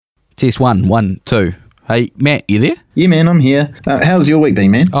Test 1, 1, 2. Hey, Matt, you there? Yeah, man, I'm here. How's your week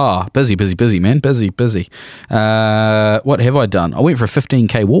been, man? Oh, busy, man. Busy. What have I done? I went for a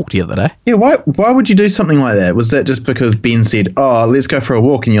 15k walk the other day. Yeah, why would you do something like that? Was that just because Ben said, oh, let's go for a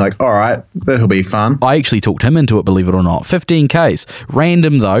walk, and you're like, all right, that'll be fun? I actually talked him into it, believe it or not. 15k's.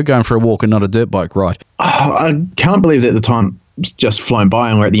 Random, though, going for a walk and not a dirt bike ride. Oh, I can't believe that the time just flown by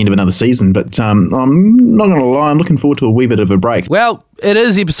and we're at the end of another season, but I'm not going to lie, I'm looking forward to a wee bit of a break. Well, it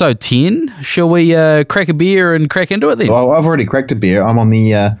is episode 10. Shall we crack a beer and crack into it then? Well, I've already cracked a beer. I'm on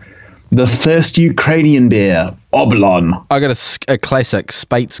the first Ukrainian beer, Oblon. I got a classic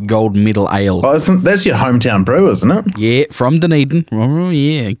Spates Gold Medal Ale. Oh, that's your hometown brew, isn't it? Yeah, from Dunedin. Oh,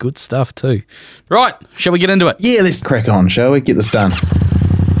 yeah, good stuff too. Right, shall we get into it? Yeah, let's crack on, shall we? Get this done.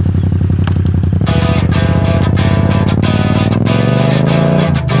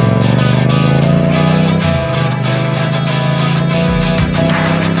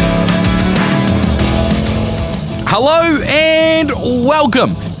 Hello and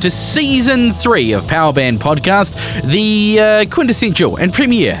welcome to Season 3 of PowerBand Podcast, the quintessential and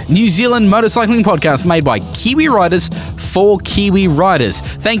premier New Zealand motorcycling podcast made by Kiwi riders for Kiwi riders.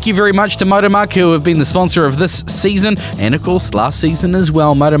 Thank you very much to Motormark, who have been the sponsor of this season, and of course last season as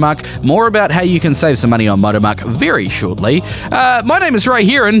well, Motormark. More about how you can save some money on Motormark very shortly. My name is Ray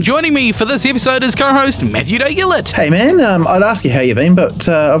here, and joining me for this episode is co-host Matthew Day-Gillett. Hey man, I'd ask you how you've been, but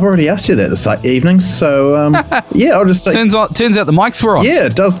I've already asked you that this evening, so yeah, I'll just say... Turns out the mics were on. Yeah,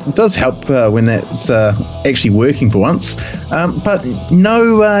 it does help when that's actually working for once. But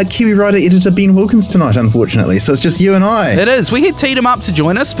no Kiwi rider editor Ben Wilkins tonight, unfortunately, so it's just you and I. It is. We had teed him up to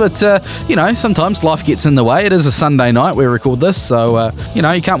join us, but, sometimes life gets in the way. It is a Sunday night we record this, so, you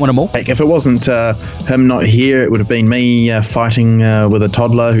can't win them all. If it wasn't him not here, it would have been me fighting with a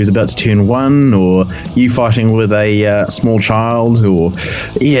toddler who's about to turn 1, or you fighting with a small child, or,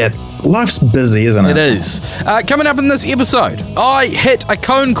 yeah, life's busy, isn't it? It is. Coming up in this episode, I hit a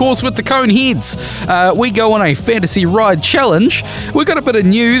cone course with the cone heads. We go on a fantasy ride challenge. We got a bit of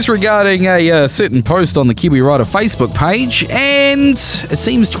news regarding a certain post on the Kiwi Rider Facebook page, and it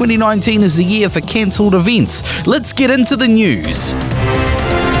seems 2019 is the year for cancelled events. Let's get into the news.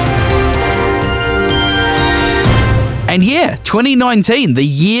 And yeah, 2019, the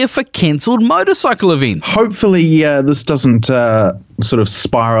year for cancelled motorcycle events. Hopefully this doesn't sort of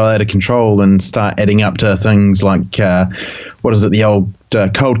spiral out of control and start adding up to things like, the old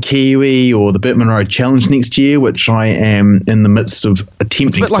Cold Kiwi or the Burtman Road Challenge next year, which I am in the midst of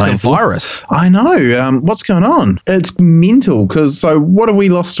attempting to It's a bit like a virus. I know. What's going on? It's mental. So what have we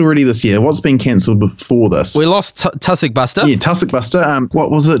lost already this year? What's been cancelled before this? We lost Tussock Buster. Yeah, Tussock Buster.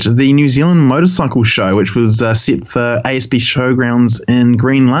 What was it? The New Zealand Motorcycle Show, which was set for ASB Showgrounds in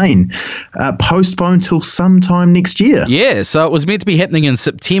Green Lane, postponed till sometime next year. Yeah, so it was meant to be happening in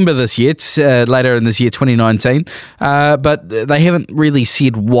September this year, later in this year, 2019, but they haven't really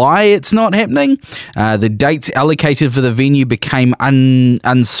said why it's not happening. The dates allocated for the venue became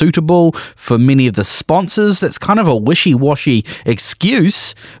unsuitable for many of the sponsors. That's kind of a wishy-washy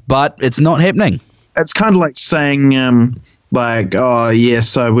excuse, but it's not happening. It's kind of like saying, so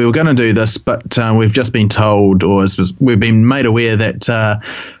we were going to do this, but we've just been told, or we've been made aware that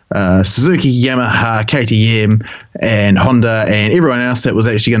Suzuki, Yamaha, KTM, and Honda, and everyone else that was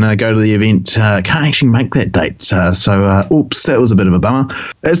actually going to go to the event can't actually make that date. Oops, that was a bit of a bummer.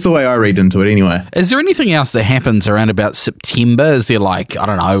 That's the way I read into it anyway. Is there anything else that happens around about September? Is there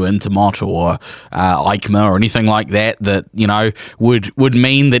Intermot or EICMA or anything like that would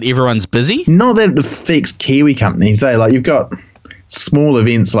mean that everyone's busy? Not that it affects Kiwi companies, you've got small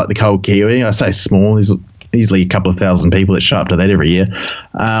events like the Cold Kiwi. I say small, there's easily a couple of thousand people that show up to that every year.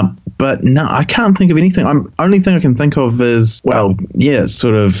 But no, I can't think of anything. Only thing I can think of is,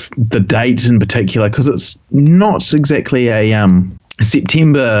 sort of the date in particular, because it's not exactly a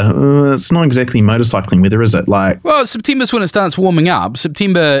September, it's not exactly motorcycling weather, is it? Well, September's when it starts warming up.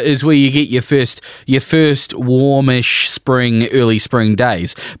 September is where you get your first warmish spring, early spring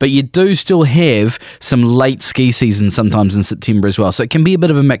days. But you do still have some late ski season sometimes in September as well. So it can be a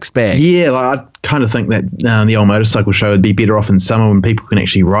bit of a mixed bag. Yeah, I kind of think that the old motorcycle show would be better off in summer when people can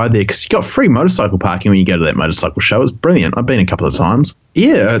actually ride there, because you got free motorcycle parking when you go to that motorcycle show. It's brilliant. I've been a couple of times.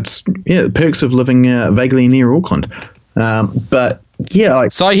 Yeah, the perks of living vaguely near Auckland. But yeah,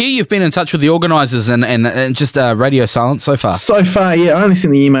 so I hear you've been in touch with the organisers and just radio silence so far. So far, yeah, I only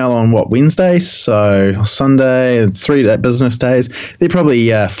sent the email on Wednesday, so Sunday, 3 business days. They're probably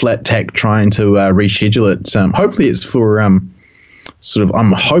flat tack trying to reschedule it. Hopefully, it's for I'm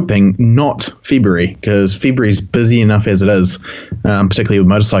hoping not February, because February's busy enough as it is, particularly with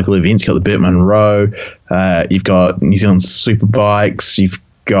motorcycle events. You've got the Burtman Road, you've got New Zealand Superbikes, you've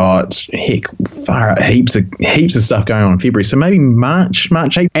got heaps of stuff going on in February. So maybe March,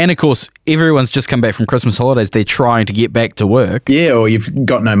 April. And of course, everyone's just come back from Christmas holidays. They're trying to get back to work. Yeah, or you've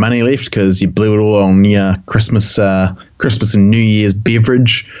got no money left because you blew it all on your Christmas and New Year's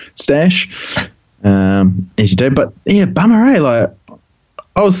beverage stash, as you do. But yeah, bummer, eh? Like,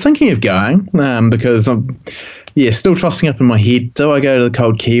 I was thinking of going because I'm still tossing up in my head. Do I go to the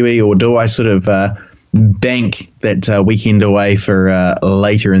Cold Kiwi, or do I sort of bank that weekend away for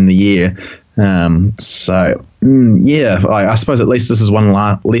later in the year? I suppose at least this is one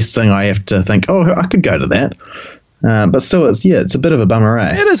less thing I have to think, oh, I could go to that. But still, it's a bit of a bummer,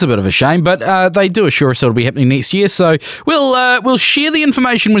 eh? It is a bit of a shame, but they do assure us it'll be happening next year, so we'll share the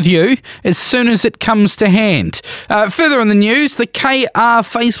information with you as soon as it comes to hand. Further in the news, the KR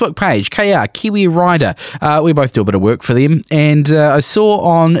Facebook page, KR, Kiwi Rider. We both do a bit of work for them, and I saw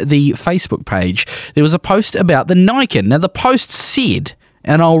on the Facebook page there was a post about the Nikon. Now, the post said,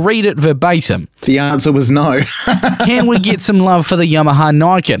 and I'll read it verbatim. The answer was no. Can we get some love for the Yamaha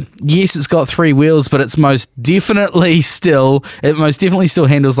Nikon? Yes, it's got 3 wheels, but it most definitely still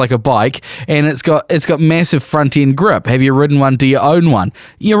handles like a bike, and it's got massive front end grip. Have you ridden one? Do you own one?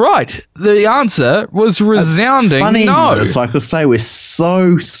 You're right. The answer was resounding funny no. Motorcyclists say we're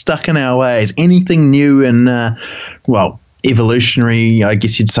so stuck in our ways. Anything new and evolutionary, I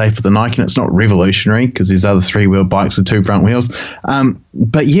guess you'd say, for the Nikon. It's not revolutionary because there's other 3-wheel bikes with 2 front wheels.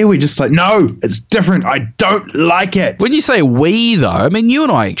 But yeah, we're just like, no, it's different. I don't like it. When you say we, though, I mean, you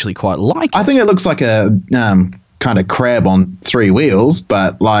and I actually quite like it. I think it looks like a kind of crab on 3 wheels,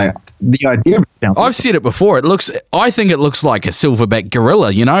 but like the idea of it sounds I've said it before. I think it looks like a silverback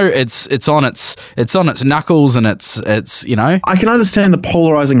gorilla. You know, it's on its knuckles, and it's you know. I can understand the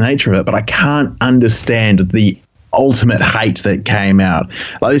polarizing nature of it, but I can't understand the ultimate hate that came out.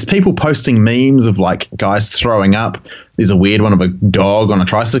 Like, there's people posting memes of like guys throwing up. There's a weird one of a dog on a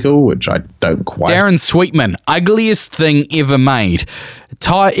tricycle, which I don't quite. Darren Sweetman, ugliest thing ever made.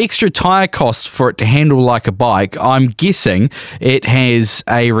 Extra tire cost for it to handle like a bike. I'm guessing it has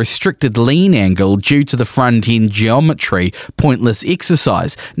a restricted lean angle due to the front end geometry. Pointless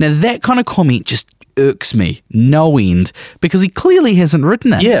exercise. Now that kind of comment just irks me no end, because he clearly hasn't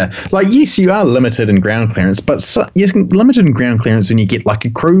ridden it. Yeah, like, yes, you are limited in ground clearance, but you're limited in ground clearance when you get like a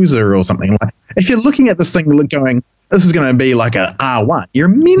cruiser or something. Like, if you're looking at this thing going, this is going to be like a R1, you're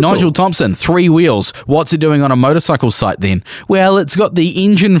mental. Nigel Thompson, 3 wheels. What's it doing on a motorcycle site then? Well, it's got the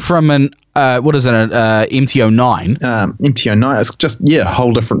engine from an MT-09. MT-09, it's just, a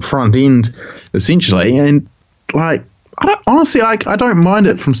whole different front end, essentially. And like, I don't mind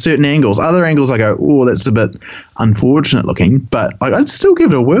it from certain angles. Other angles I go, oh, that's a bit unfortunate looking, but I'd still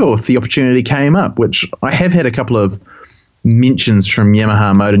give it a whirl if the opportunity came up, which I have had a couple of mentions from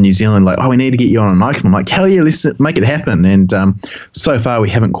Yamaha Motor New Zealand, like, oh, we need to get you on a Nikon. I'm like, hell yeah, let's make it happen. And so far we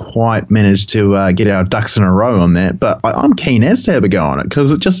haven't quite managed to get our ducks in a row on that, but I'm keen as to have a go on it,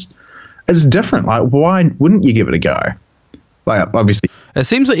 because it's different. Like, why wouldn't you give it a go? Like, obviously, it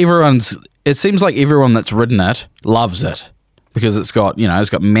seems like everyone that's ridden it loves it, because it's got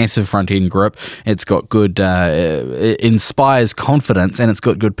massive front end grip, it's got good, it inspires confidence, and it's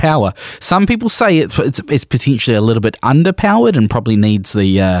got good power. Some people say it's potentially a little bit underpowered and probably needs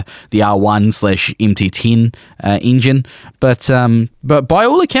the R1/MT10 engine, but by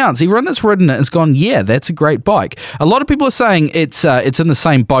all accounts, everyone that's ridden it has gone, yeah, that's a great bike. A lot of people are saying it's in the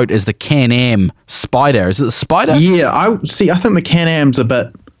same boat as the Can-Am Spider. Is it the Spider? Yeah, I think the Can-Am's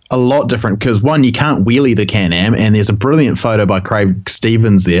a lot different, because one, you can't wheelie the Can-Am, and there's a brilliant photo by Craig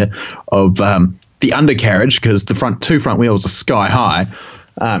Stevens there of the undercarriage, because the two front wheels are sky high.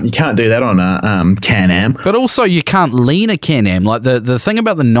 You can't do that on a Can-Am. But also you can't lean a Can-Am. Like, the thing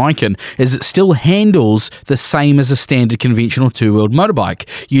about the Nikon is it still handles the same as a standard conventional 2-wheeled motorbike.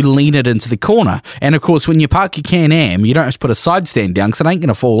 You lean it into the corner. And of course, when you park your Can-Am, you don't have to put a side stand down, because it ain't going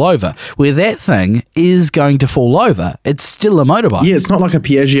to fall over. Where that thing is going to fall over, it's still a motorbike. Yeah, it's not like a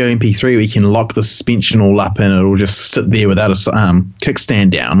Piaggio MP3 where you can lock the suspension all up and it'll just sit there without a kickstand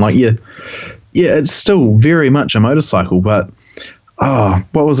down. Like, yeah, it's still very much a motorcycle, but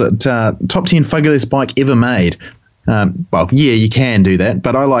what was it? Top 10 fuggerless bike ever made. Well, yeah, you can do that,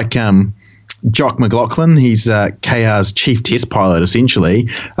 but I like Jock McLaughlin. He's KR's chief test pilot, essentially.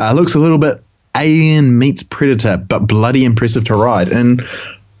 Looks a little bit Alien meets Predator, but bloody impressive to ride. And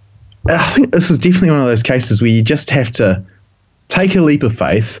I think this is definitely one of those cases where you just have to take a leap of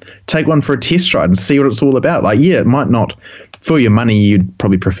faith, take one for a test ride and see what it's all about. Like, yeah, it might not, for your money, you'd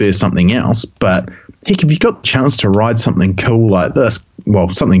probably prefer something else, but heck, if you've got the chance to ride something cool like this, well,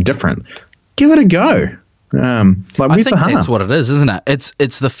 something different, give it a go. Where's the harm? That's what it is, isn't it?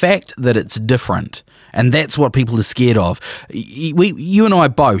 It's the fact that it's different And that's what people are scared of. You and I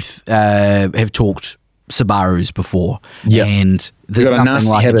both have talked Subarus before, and there's nothing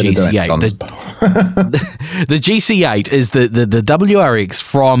like a GC8. The GC8 is the WRX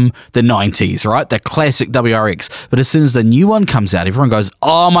from the 90s, right? The classic WRX. But as soon as the new one comes out, everyone goes,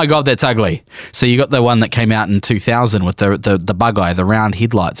 oh my God, that's ugly. So you got the one that came out in 2000 with the bug eye, the round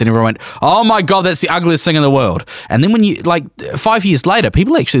headlights, and everyone went, oh my God, that's the ugliest thing in the world. And then when you, 5 years later,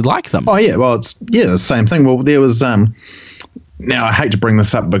 people actually like them. Oh yeah, well, it's the same thing. Well, there was... Now, I hate to bring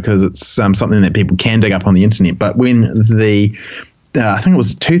this up because it's something that people can dig up on the internet, but when I think it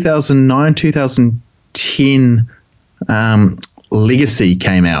was 2009, 2010 Legacy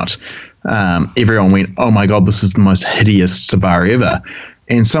came out, everyone went, oh my God, this is the most hideous Subaru ever.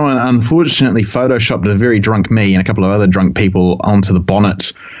 And someone unfortunately photoshopped a very drunk me and a couple of other drunk people onto the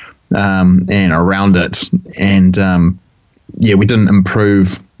bonnet and around it. And we didn't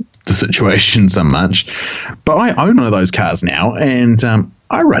improve the situation so much, but I own one of those cars now, and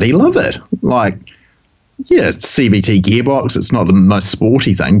I really love it. It's CVT gearbox. It's not the most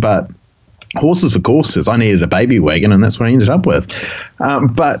sporty thing, but horses for courses. I needed a baby wagon, and that's what I ended up with.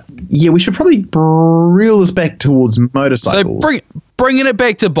 But we should probably reel this back towards motorcycles. So bringing it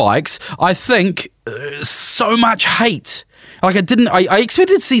back to bikes, I think so much hate. I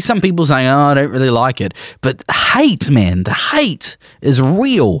expected to see some people saying, oh, I don't really like it. But hate, man, the hate is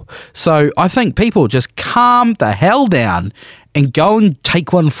real. So I think people just calm the hell down and go and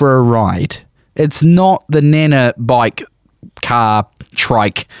take one for a ride. It's not the Nana bike, car,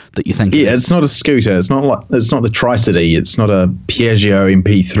 trike that you think. Yeah, it's not a scooter. It's not the Tricity. It's not a Piaggio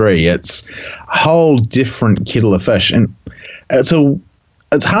MP3. It's a whole different kettle of fish. And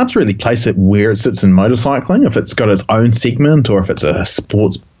it's hard to really place it where it sits in motorcycling, if it's got its own segment or if it's a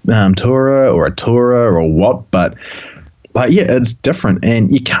sports tourer or a tourer or what. But it's different,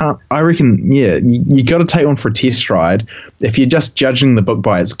 and you can't. I reckon, you got to take one for a test ride. If you're just judging the book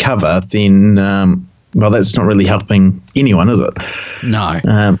by its cover, then that's not really helping anyone, is it?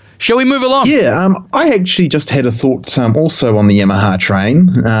 No. Shall we move along? Yeah. I actually just had a thought also on the Yamaha train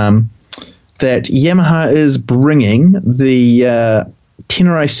that Yamaha is bringing the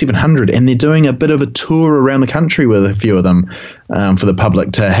Tenere 700, and they're doing a bit of a tour around the country with a few of them for the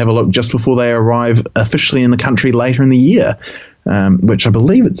public to have a look just before they arrive officially in the country later in the year, which I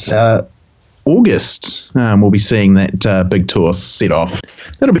believe it's August. We'll be seeing that big tour set off.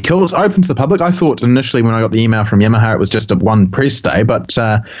 That'll be cool. It's open to the public. I thought initially when I got the email from Yamaha it was just a one press day, but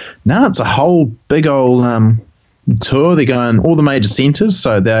now it's a whole big old tour. They're going all the major centres,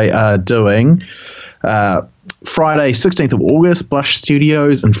 so they are doing Friday, 16th of August, Blush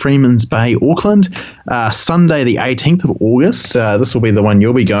Studios in Freeman's Bay, Auckland. Sunday, the 18th of August. This will be the one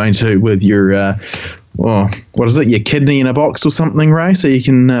you'll be going to with your, what is it, your kidney in a box or something, Ray, so you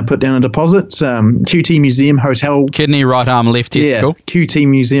can put down a deposit. QT Museum Hotel. Kidney, right arm, left testicle. Yeah, QT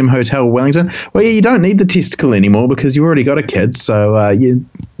Museum Hotel, Wellington. Well, you don't need the testicle anymore because you've already got a kid, so you've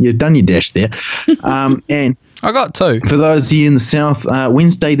done your dash there. And I got two. For those of you in the south,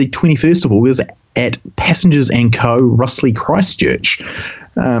 Wednesday, the 21st of August, at Passengers & Co. Rossley, Christchurch.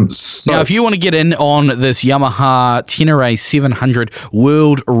 Now, if you want to get in on this Yamaha Tenere 700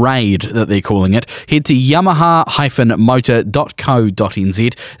 World Raid that they're calling it, head to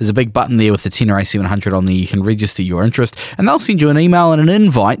yamaha-motor.co.nz. There's a big button there with the Tenere 700 on there. You can register your interest, and they'll send you an email and an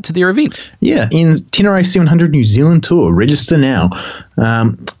invite to their event. Yeah, in Tenere 700 New Zealand Tour. Register now.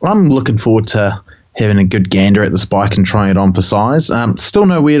 I'm looking forward to having a good gander at this bike and trying it on for size. Still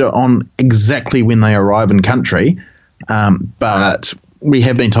no word on exactly when they arrive in country, but we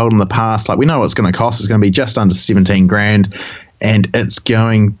have been told in the past, we know what it's going to cost. It's going to be just under 17 grand, and it's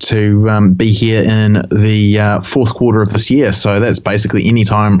going to be here in the fourth quarter of this year. So that's basically any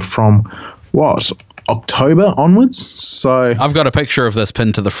time from, October onwards. So I've got a picture of this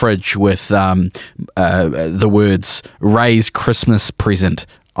pinned to the fridge with the words "Ray's Christmas present"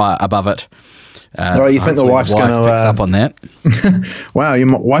 above it. You think the wife's going to picks up on that? Wow,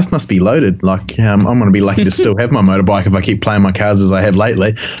 your wife must be loaded. I'm going to be lucky to still have my motorbike if I keep playing my cars as I have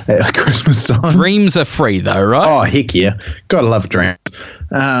lately at Christmas time. Dreams are free, though, right? Oh, heck yeah! Gotta love dreams.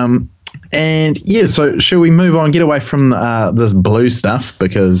 So should we move on? Get away from this blue stuff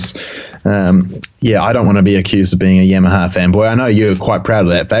because I don't want to be accused of being a Yamaha fanboy. I know you're quite proud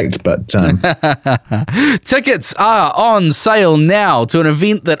of that fact, but tickets are on sale now to an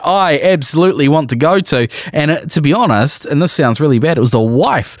event that I absolutely want to go to. And to be honest, and this sounds really bad, it was the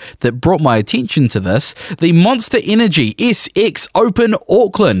wife that brought my attention to this. The Monster Energy SX Open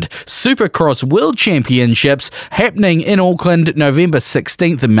Auckland Supercross World Championships happening in Auckland, November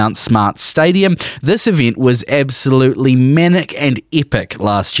 16th in Mount Smart Stadium. This event was absolutely manic and epic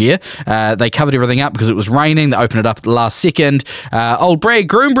last year. They covered everything up because it was raining. They opened it up at the last second. Old Brad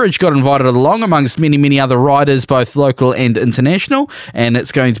Groombridge got invited along amongst many, many other riders, both local and international, and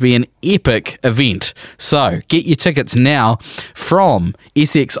it's going to be an epic event. So get your tickets now from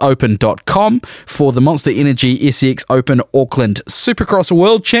sxopen.com for the Monster Energy SX Open Auckland Supercross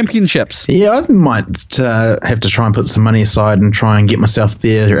World Championships. Yeah, I might have to try and put some money aside and try and get myself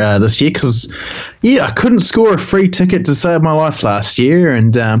there this year because, I couldn't score a free ticket to save my life last year,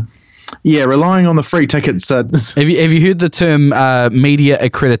 and relying on the free tickets. Have you heard the term media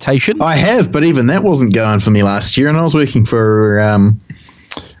accreditation? I have, but even that wasn't going for me last year, and I was working for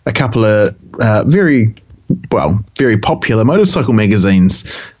a couple of very popular motorcycle magazines.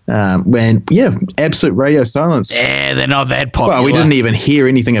 When absolute radio silence. Yeah, they're not that popular. Well, we didn't even hear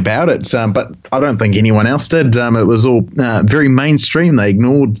anything about it, but I don't think anyone else did. It was all very mainstream. They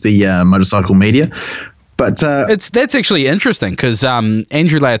ignored the motorcycle media. But that's actually interesting because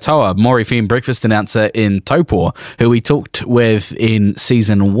Andrew Leatoa, More FM breakfast announcer in Taupō, who we talked with in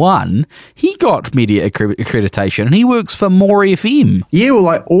season 1, he got media accreditation and he works for More FM. Yeah, well,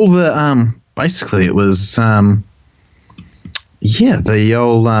 like all the basically it was the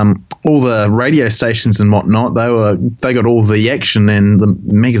old all the radio stations and whatnot. They got all the action and the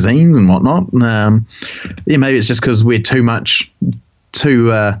magazines and whatnot. Maybe it's just because we're too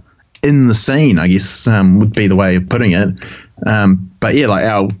in the scene, I guess, would be the way of putting it. But yeah, like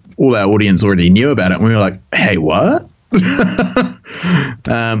all our audience already knew about it, and we were like, "Hey, what?"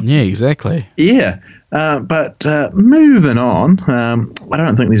 Yeah, exactly. Yeah. But moving on, I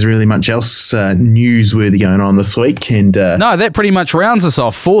don't think there's really much else newsworthy going on this week. And no, that pretty much rounds us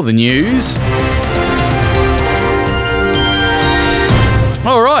off for the news.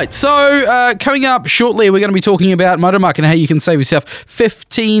 All right, so coming up shortly, we're going to be talking about Motormark and how you can save yourself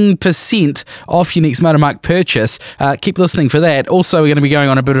 15% off your next Motormark purchase. Keep listening for that. Also, we're going to be going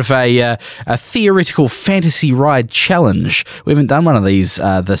on a bit of a theoretical fantasy ride challenge. We haven't done one of these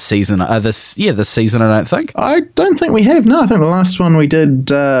this season. This season, I don't think. I don't think we have. No, I think the last one we did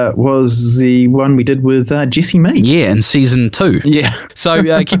was the one we did with Jesse May. Yeah, in season 2. Yeah.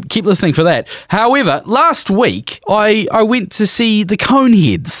 So keep listening for that. However, last week I went to see the Coneheads.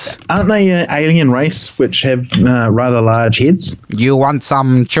 Aren't they an alien race which have rather large heads? You want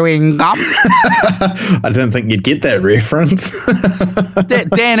some chewing gum? I don't think you'd get that reference.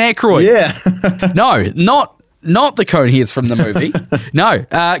 Dan Aykroyd. Yeah. No, not the Coneheads from the movie. No,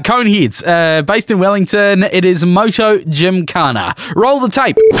 Coneheads, based in Wellington. It is Moto Gymkhana. Roll the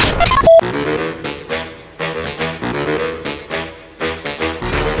tape.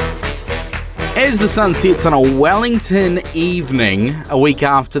 As the sun sets on a Wellington evening, a week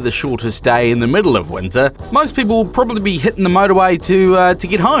after the shortest day in the middle of winter, most people will probably be hitting the motorway to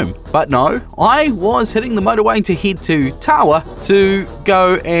get home. But no, I was hitting the motorway to head to Tawa to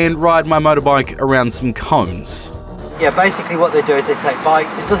go and ride my motorbike around some cones. Yeah, basically what they do is they take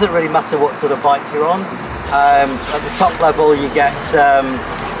bikes. It doesn't really matter what sort of bike you're on. At the top level, you get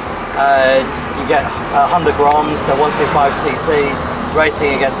 100 grams, so 125 cc's.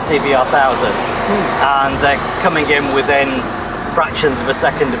 Racing against CBR thousands, and they're coming in within fractions of a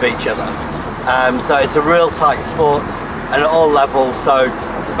second of each other. So it's a real tight sport, and at all levels. So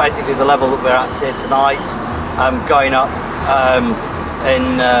basically, the level that we're at here tonight, going up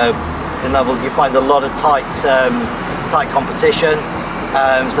in levels, you find a lot of tight competition.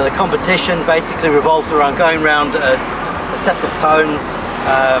 So the competition basically revolves around going around a set of cones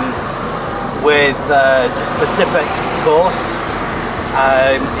with a specific course.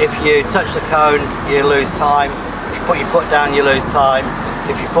 If you touch the cone, you lose time. If you put your foot down, you lose time.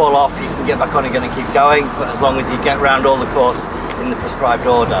 If you fall off, you can get back on again and keep going, but as long as you get around all the course in the prescribed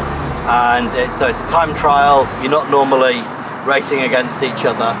order. And so it's a time trial. You're not normally racing against each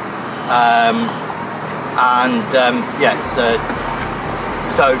other.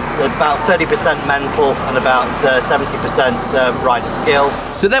 So about 30% mental and about 70% rider skill.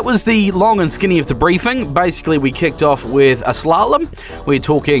 So that was the long and skinny of the briefing. Basically, we kicked off with a slalom. We're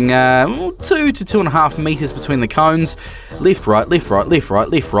talking 2 to 2.5 metres between the cones. Left, right, left, right, left, right,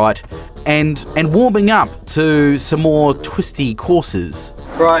 left, right. And warming up to some more twisty courses.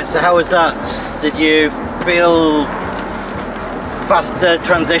 Right, so how was that? Did you feel faster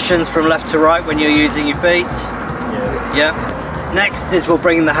transitions from left to right when you're using your feet? Yeah. Next is we'll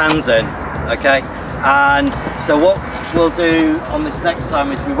bring the hands in, okay? And so what we'll do on this next time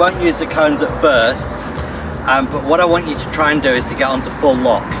is we won't use the cones at first, but what I want you to try and do is to get onto full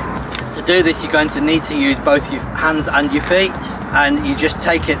lock. To do this, you're going to need to use both your hands and your feet, and you just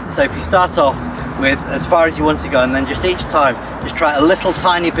take it. So if you start off with as far as you want to go, and then just each time, just try a little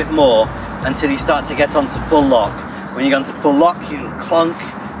tiny bit more until you start to get onto full lock. When you get onto full lock, you can clunk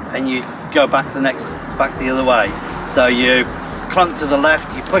and you go back the other way. So you clunk to the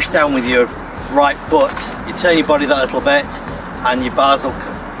left, you push down with your right foot, you turn your body that little bit, and your bars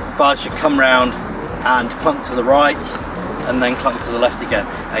should come round and clunk to the right, and then clunk to the left again.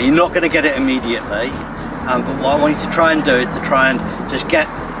 Now you're not going to get it immediately, but what I want you to try and do is to try and just get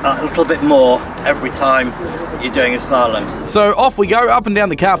a little bit more every time you're doing a slalom. So off we go, up and down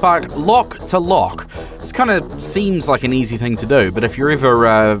the car park, lock to lock. This kind of seems like an easy thing to do, but if you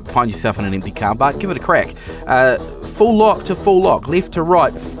ever find yourself in an empty car park, give it a crack. Full lock to full lock, left to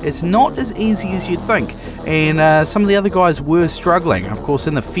right. It's not as easy as you'd think, and some of the other guys were struggling. Of course,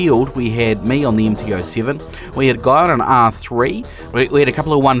 in the field, we had me on the MT-07, we had a guy on an R3, we had a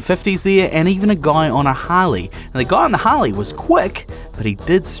couple of 150s there, and even a guy on a Harley. And the guy on the Harley was quick, but he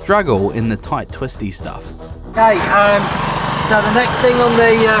did struggle in the tight, twisty stuff. Okay, so the next thing on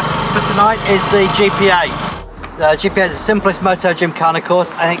the for tonight is the GP8. The GP8 is the simplest Moto Gymkhana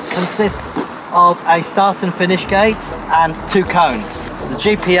course, and it consists of a start and finish gate and 2 cones. The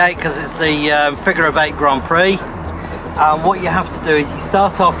GP8, because it's the figure of 8 Grand Prix, what you have to do is you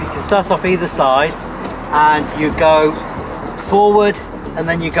can start off either side, and you go forward, and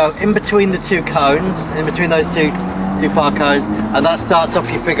then you go in between the 2 cones, in between those two far cones, and that starts off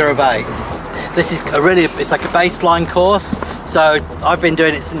your figure of 8. This is it's like a baseline course, so I've been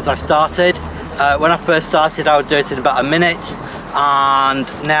doing it since I started. When I first started, I would do it in about a minute, and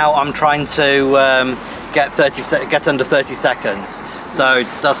now I'm trying to get under 30 seconds. So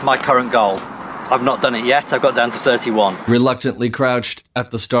that's my current goal. I've not done it yet, I've got down to 31. Reluctantly crouched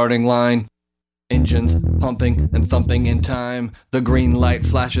at the starting line, engines pumping and thumping in time. The green light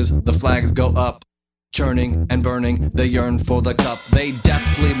flashes, the flags go up. Churning and burning, they yearn for the cup. They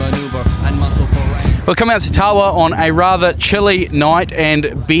deftly maneuver and muscle for rank. We'll come out to Tawa on a rather chilly night,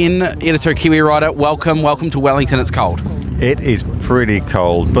 and Ben, editor Kiwi Rider, welcome to Wellington. It's cold. It is pretty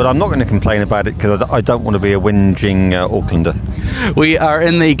cold, but I'm not going to complain about it because I don't want to be a whinging Aucklander. We are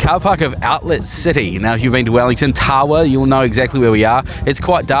in the car park of Outlet City. Now, if you've been to Wellington, Tawa, you'll know exactly where we are. It's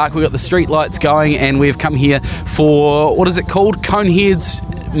quite dark. We've got the street lights going, and we've come here for, what is it called? Coneheads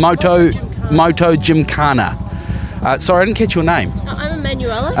Moto Gymkhana. Sorry, I didn't catch your name. I'm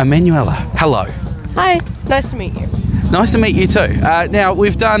Emanuela. Emanuela, hello. Hi, nice to meet you. Nice to meet you too. Now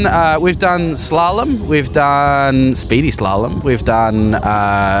we've done slalom, we've done speedy slalom, we've done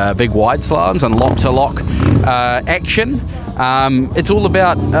big wide slaloms and lock to lock action. It's all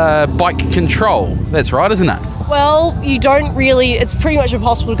about bike control. That's right, isn't it? Well, you don't really. It's pretty much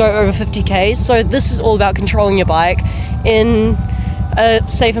impossible to go over 50 k's. So this is all about controlling your bike in a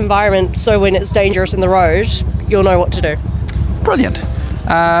safe environment, so when it's dangerous in the road, you'll know what to do. Brilliant.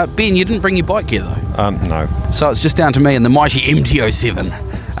 Ben, you didn't bring your bike here though? No. So it's just down to me and the mighty MT-07.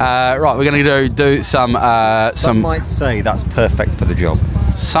 Right, we're going to do some... Some might say that's perfect for the job.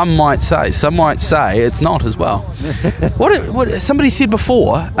 Some might say it's not as well. What somebody said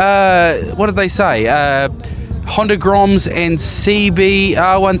before, what did they say? Honda Groms and CB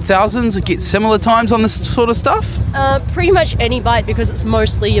R1000s get similar times on this sort of stuff? Pretty much any bike, because it's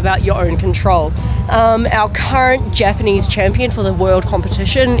mostly about your own control. Our current Japanese champion for the world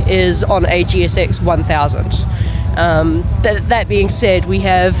competition is on a GSX 1000. That being said, we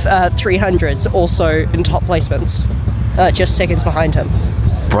have 300s also in top placements, just seconds behind him.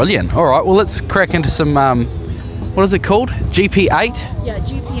 Brilliant. All right, well, let's crack into some... what is it called? GP8? Yeah,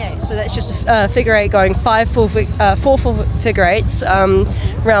 GP8. So that's just a figure eight going four full figure eights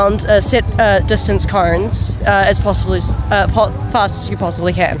round set distance cones as fast as you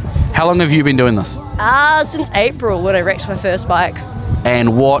possibly can. How long have you been doing this? Since April, when I wrecked my first bike.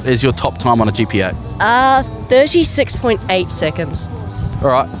 And what is your top time on a GP8? 36.8 seconds. All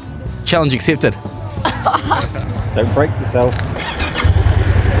right, challenge accepted. Don't break yourself.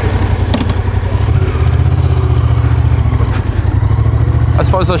 I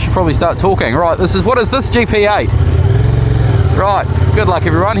suppose I should probably start talking. Right, what is this GP8? Right, good luck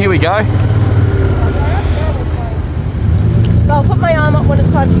everyone, here we go. I'll put my arm up when it's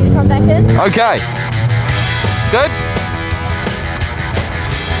time for you to come back in. Okay. Good.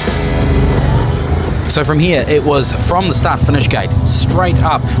 So from here, it was from the start-finish gate, straight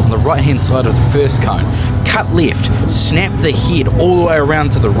up on the right-hand side of the first cone, cut left, snap the head all the way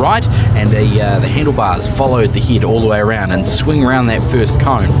around to the right, and the handlebars followed the head all the way around and swing around that first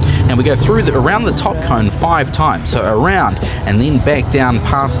cone. And we go through around the top cone 5 times. So around and then back down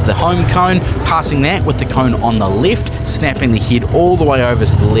past the home cone, passing that with the cone on the left, snapping the head all the way over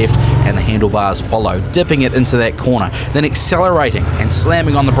to the left, and the handlebars follow, dipping it into that corner, then accelerating and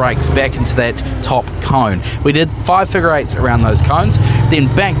slamming on the brakes back into that top cone. We did 5 figure 8s around those cones, then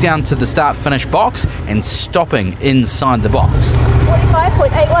back down to the start-finish box and stopping inside the box.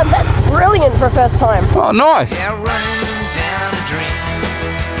 45.81, that's brilliant for a first time. Oh, nice. Yeah, running down a dream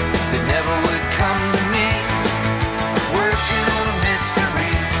that never would come to me. Working on a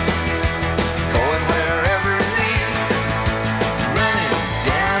mystery, going wherever it leads. Running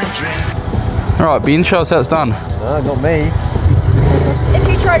down a dream. All right, Ben, show us how it's done. No, not me. If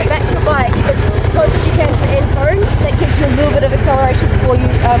you try to back your bike as close as you can to the end cone, that gives you a little bit of acceleration before you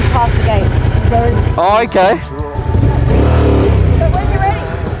pass the gate. Oh, okay. So when you're ready.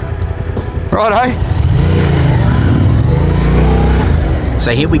 Righto.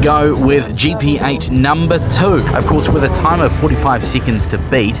 So here we go with GP8 number 2. Of course, with a time of 45 seconds to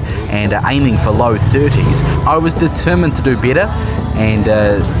beat and aiming for low 30s, I was determined to do better, and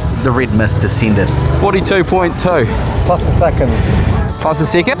the red mist descended. 42.2. Plus a second. Plus a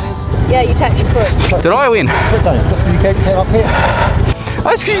second? Yeah, you tap your foot. Did I win? Put down, just so you came up here.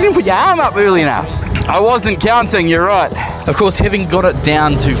 That's because you didn't put your arm up early enough. I wasn't counting, you're right. Of course, having got it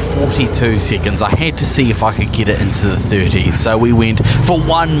down to 42 seconds, I had to see if I could get it into the 30s, so we went for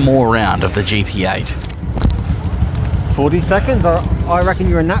one more round of the GP8. 40 seconds? I reckon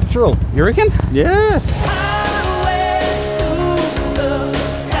you're a natural. You reckon? Yeah.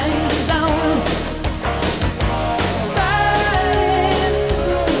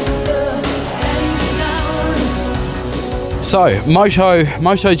 So, Moto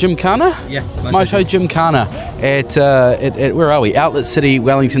Gymkhana? Yes. Moto Gymkhana at where are we? Outlet City,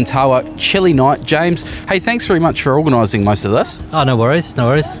 Wellington Tower, chilly night. James, hey, thanks very much for organising most of this. Oh, no worries, no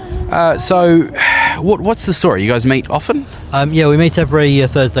worries. So, what's the story? You guys meet often? Yeah, we meet every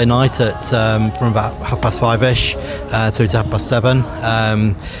Thursday night at from about 5:30ish through to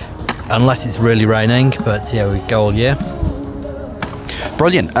 7:30, unless it's really raining. But yeah, we go all year.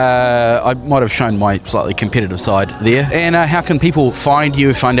 Brilliant. I might have shown my slightly competitive side there. And how can people find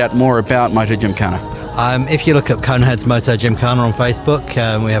you, find out more about Moto Gymkhana? If you look up Coneheads Moto Gymkhana on Facebook,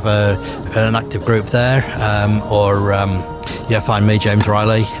 we have an active group there, or find me, James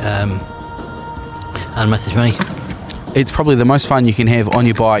Riley, and message me. It's probably the most fun you can have on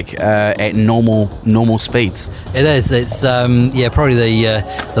your bike at normal speeds. It is. It's probably the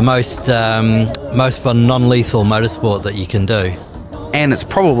most fun non-lethal motorsport that you can do. And it's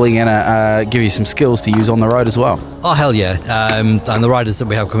probably going to give you some skills to use on the road as well. Oh, hell yeah. And the riders that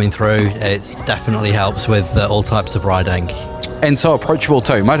we have coming through, it definitely helps with all types of riding. And so approachable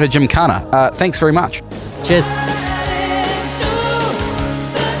too. Moto Gymkhana, thanks very much. Cheers.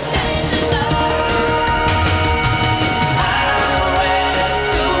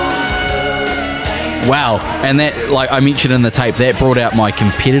 Wow, and that, like I mentioned in the tape, that brought out my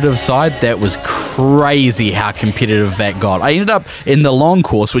competitive side. That was crazy how competitive that got. I ended up in the long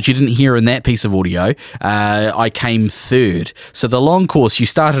course, which you didn't hear in that piece of audio. I came third. So the long course, you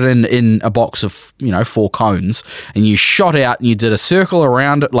started in a box of 4 cones, and you shot out and you did a circle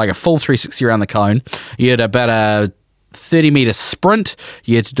around it, like a full 360 around the cone. You had about a 30-meter sprint.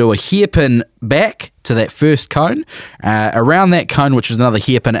 You had to do a hairpin back to that first cone, around that cone, which was another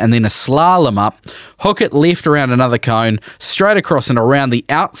hairpin, and then a slalom up, hook it left around another cone, straight across and around the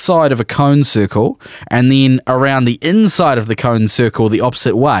outside of a cone circle, and then around the inside of the cone circle the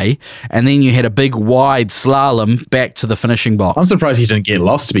opposite way, and then you had a big wide slalom back to the finishing box. I'm surprised you didn't get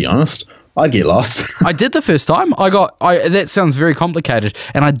lost, to be honest. I'd get lost. I did the first time. That sounds very complicated,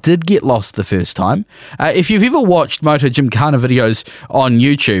 and I did get lost the first time. If you've ever watched Moto Gymkhana videos on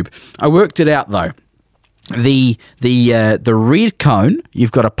YouTube, I worked it out though. The red cone,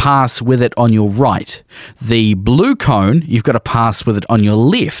 you've got to pass with it on your right. The blue cone, you've got to pass with it on your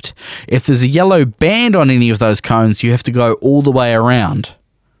left. If there's a yellow band on any of those cones, you have to go all the way around.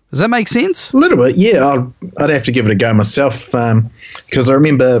 Does that make sense? A little bit, yeah. I'd have to give it a go myself, because I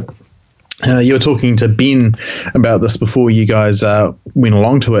remember you were talking to Ben about this before you guys went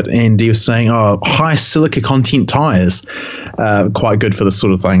along to it, and he was saying, high silica content tyres, quite good for this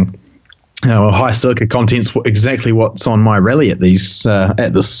sort of thing. High silica content's exactly what's on my rally at this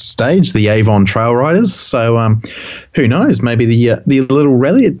stage, the Avon Trail Riders. So who knows? Maybe the little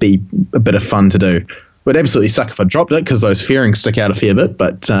rally would be a bit of fun to do. Would absolutely suck if I dropped it because those fairings stick out a fair bit.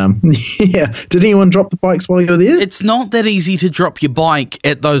 But yeah, did anyone drop the bikes while you were there? It's not that easy to drop your bike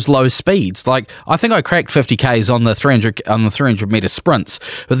at those low speeds. Like I think I cracked 50 k's on the 300 meter sprints.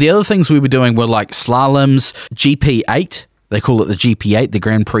 But the other things we were doing were like slaloms, GP8. They call it the GP8, the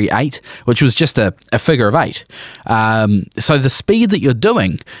Grand Prix 8, which was just a figure of 8. So the speed that you're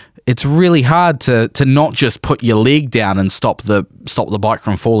doing, it's really hard to not just put your leg down and stop the bike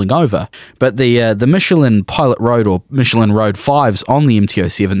from falling over. But the Michelin Pilot Road or Michelin Road 5s on the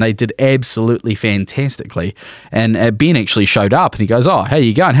MT-07, they did absolutely fantastically. And Ben actually showed up and he goes, "Oh, how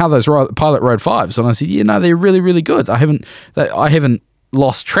you going? How are those Pilot Road 5s?" And I said, "Yeah, no, they're really, really good. I haven't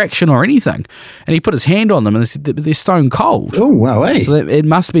lost traction or anything." And he put his hand on them and they said they're stone cold. Oh, wow, eh? So it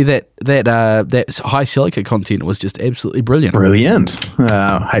must be that high silica content was just absolutely brilliant. Brilliant.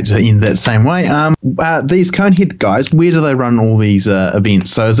 Hate to end that same way. These Conehead guys, where do they run all these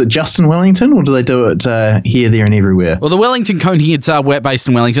events? So is it just in Wellington, or do they do it here, there, and everywhere? Well, the Wellington Coneheads are based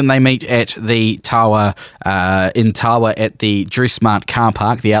in Wellington. They meet at the Tawa in Tawa at the Dressmart car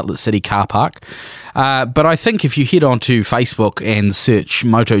park, the Outlet City car park. But I think if you head onto Facebook and search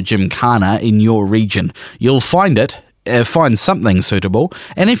Moto Gymkhana in your region, you'll find it. Find something suitable,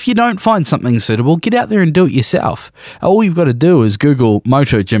 and if you don't find something suitable, get out there and do it yourself. All you've got to do is Google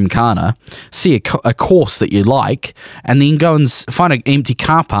Moto Gymkhana, see a course that you like, and then go and find an empty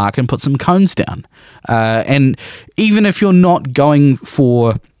car park and put some cones down. And even if you're not going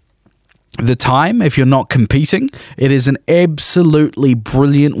for the time, if you're not competing, it is an absolutely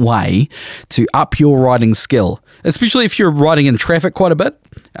brilliant way to up your riding skill, especially if you're riding in traffic quite a bit.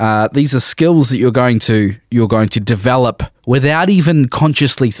 These are skills that you're going to develop without even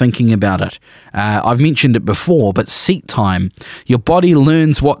consciously thinking about it. I've mentioned it before, but seat time. Your body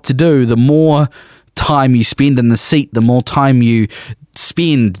learns what to do. The more time you spend in the seat, the more time you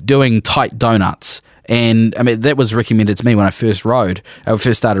spend doing tight donuts. And I mean, that was recommended to me when I first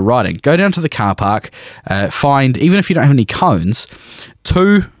started riding. Go down to the car park, find, even if you don't have any cones,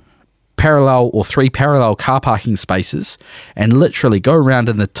 2 parallel or 3 parallel car parking spaces, and literally go around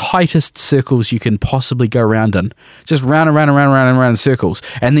in the tightest circles you can possibly go around in. Just round and round and round and round and round in circles.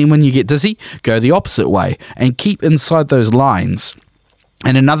 And then when you get dizzy, go the opposite way and keep inside those lines.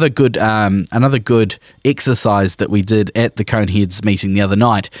 And another good exercise that we did at the Coneheads meeting the other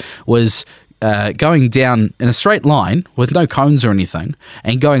night was going down in a straight line with no cones or anything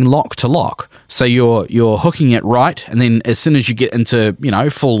and going lock to lock. So you're hooking it right, and then as soon as you get into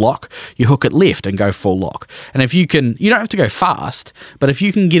full lock, you hook it left and go full lock. And if you don't have to go fast, but if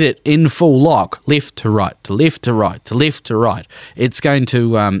you can get it in full lock, left to right, to left to right, to left to right, it's going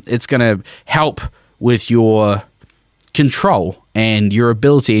to help with your control and your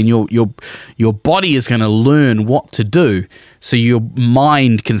ability, and your body is going to learn what to do, so your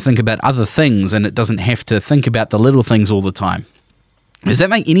mind can think about other things and it doesn't have to think about the little things all the time. Does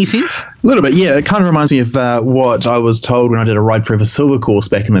that make any sense? A little bit, yeah. It kind of reminds me of what I was told when I did a Ride Forever Silver course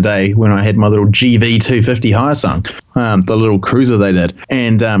back in the day when I had my little GV250 Hyosung, the little cruiser they did.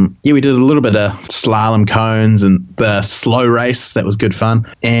 And we did a little bit of slalom cones and the slow race. That was good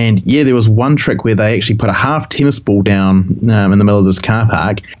fun. And there was one trick where they actually put a half tennis ball down in the middle of this car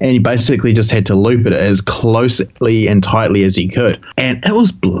park, and you basically just had to loop it as closely and tightly as you could. And it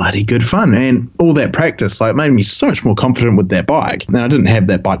was bloody good fun. And all that practice made me so much more confident with that bike. And I didn't have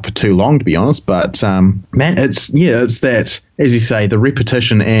that bike for too long, to be honest, but man, it's that, as you say, the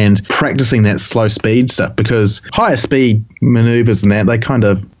repetition and practicing that slow speed stuff, because higher speed maneuvers and that, they kind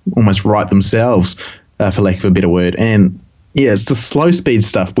of almost write themselves, for lack of a better word. And it's the slow speed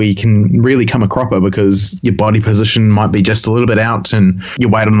stuff where you can really come a cropper, because your body position might be just a little bit out and your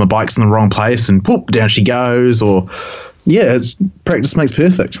weight on the bike's in the wrong place and poof, down she goes, or it's practice makes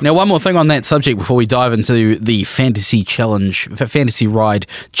perfect. Now, one more thing on that subject before we dive into the fantasy ride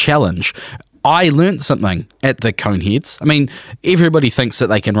challenge. I learnt something at the Coneheads. I mean, everybody thinks that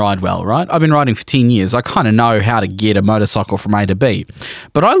they can ride well, right? I've been riding for 10 years. I kind of know how to get a motorcycle from A to B.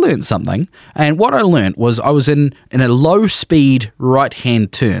 But I learnt something, and what I learnt was I was in a low-speed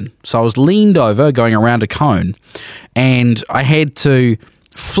right-hand turn. So I was leaned over going around a cone, and I had to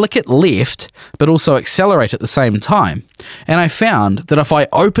flick it left, but also accelerate at the same time. And I found that if I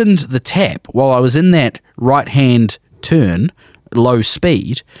opened the tap while I was in that right-hand turn, low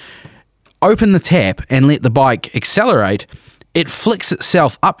speed, open the tap and let the bike accelerate, it flicks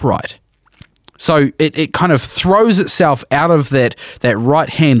itself upright. So it kind of throws itself out of that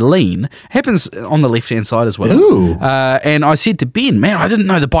right-hand lean. Happens on the left-hand side as well. Ooh. And I said to Ben, man, I didn't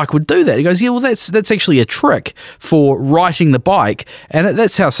know the bike would do that. He goes, yeah, well, that's actually a trick for righting the bike. And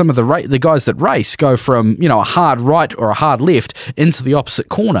that's how some of the guys that race go from, a hard right or a hard left into the opposite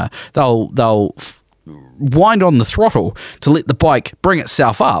corner. They'll wind on the throttle to let the bike bring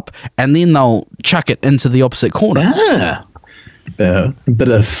itself up, and then they'll chuck it into the opposite corner. Ah. a bit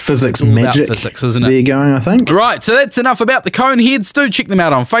of physics All about magic physics, isn't it? there going, I think. Right, so that's enough about the Coneheads. Do check them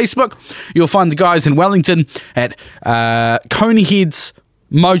out on Facebook. You'll find the guys in Wellington at Coneheads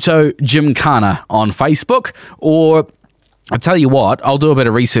Moto Gymkhana on Facebook, or I'll tell you what, I'll do a bit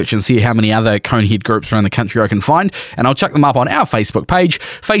of research and see how many other Conehead groups around the country I can find, and I'll chuck them up on our Facebook page,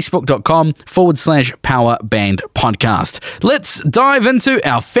 facebook.com/PowerBand podcast. Let's dive into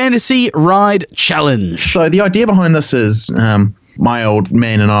our Fantasy Ride Challenge. So the idea behind this is my old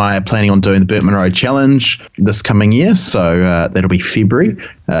man and I are planning on doing the Burtman Road Challenge this coming year, so that'll be February.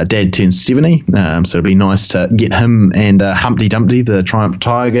 Dad turns 70, so it'll be nice to get him and Humpty Dumpty, the Triumph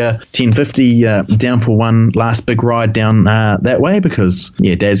Tiger 1050, down for one last big ride down that way, because,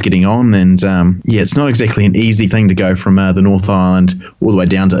 yeah, Dad's getting on, and, it's not exactly an easy thing to go from the North Island all the way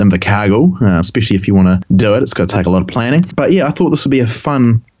down to Invercargill, especially if you want to do it. It's got to take a lot of planning. But, yeah, I thought this would be a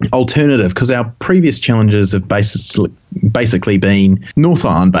fun alternative, because our previous challenges have basically been North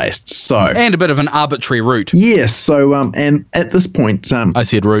Island based. So, and a bit of an arbitrary route. Yes, so and at this point, I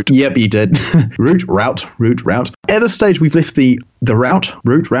said route. Yep, you did. route. At this stage, we've left the route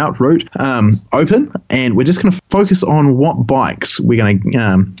open, and we're just going to focus on what bikes we're going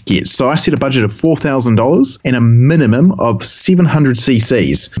to get. So I set a budget of $4,000 and a minimum of 700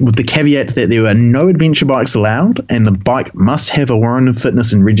 cc's, with the caveat that there are no adventure bikes allowed, and the bike must have a warrant of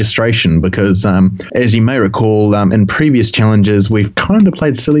fitness and registration, because as you may recall, in previous challenges, we've kind of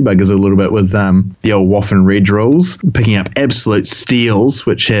played silly buggers a little bit with the old WAF and Reg rules, picking up absolute steals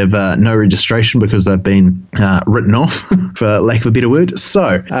which have no registration because they've been written off, for lack of a better word.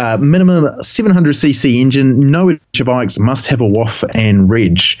 So, minimum 700cc engine, no adventure bikes, must have a WAF and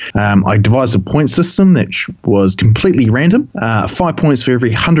Reg. I devised a point system that was completely random. 5 points for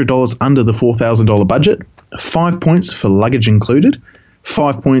every $100 under the $4,000 budget, 5 points for luggage included,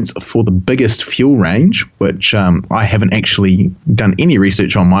 5 points for the biggest fuel range, which I haven't actually done any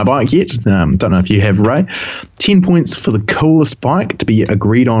research on my bike yet. Don't know if you have, Ray. 10 points for the coolest bike to be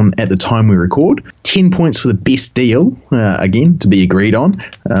agreed on at the time we record. 10 points for the best deal, again, to be agreed on,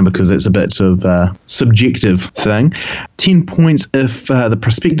 because it's a bit of a subjective thing. 10 points if the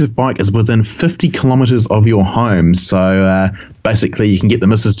prospective bike is within 50 kilometres of your home. So basically, you can get the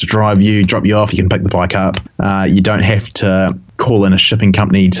missus to drive you, drop you off, you can pick the bike up. You don't have to call in a shipping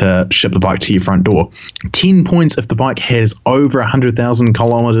company to ship the bike to your front door. 10 points if the bike has over 100,000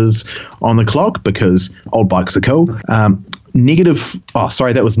 kilometres on the clock, because old bikes are cool. Negative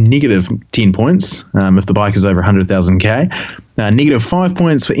 10 points if the bike is over 100,000 K. Negative 5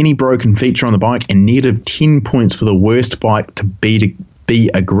 points for any broken feature on the bike, and negative 10 points for the worst bike to be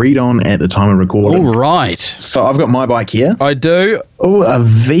agreed on at the time of recording. All right. So I've got my bike here. I do. Oh, a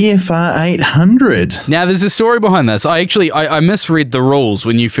VFR 800. Now, there's a story behind this. I misread the rules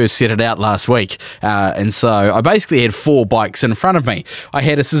when you first set it out last week. And so I basically had four bikes in front of me. I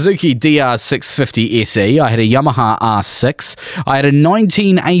had a Suzuki DR650 SE. I had a Yamaha R6. I had a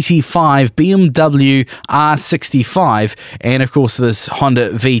 1985 BMW R65. And, of course, this Honda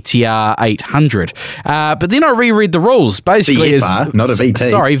VTR 800. But then I reread the rules. Basically, VFR, not a VT.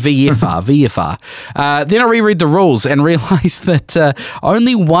 Sorry, VFR. VFR. Then I reread the rules and realised that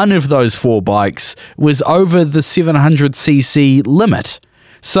only one of those four bikes was over the 700cc limit.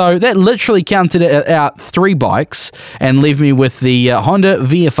 So that literally counted out three bikes and left me with the Honda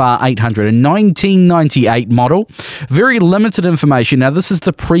VFR 800, a 1998 model. Very limited information. Now, this is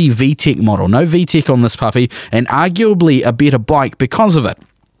the pre-VTEC model. No VTEC on this puppy, and arguably a better bike because of it.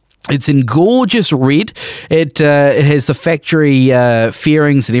 It's in gorgeous red. It has the factory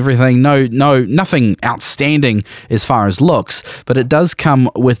fairings and everything. Nothing outstanding as far as looks, but it does come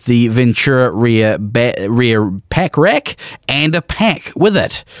with the Ventura rear pack rack and a pack with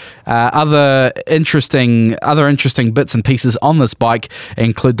it. Other interesting bits and pieces on this bike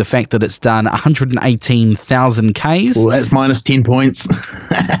include the fact that it's done 118,000 Ks. Well, that's minus 10 points.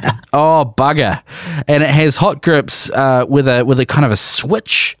 Oh, bugger. And it has hot grips with a kind of a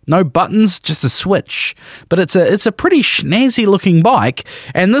switch. No buttons, just a switch. But it's a pretty snazzy looking bike.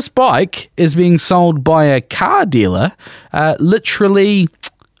 And this bike is being sold by a car dealer literally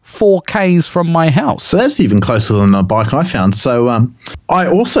 4 Ks from my house. So that's even closer than the bike I found. So I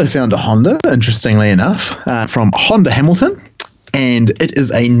also found a Honda, interestingly enough, from Honda Hamilton. And it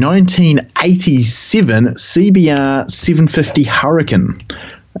is a 1987 CBR 750 Hurricane.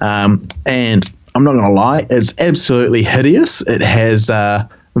 And I'm not going to lie, it's absolutely hideous. It has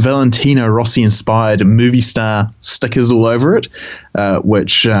Valentino Rossi inspired movie star stickers all over it,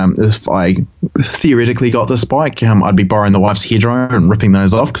 which if I theoretically got this bike, I'd be borrowing the wife's hairdryer and ripping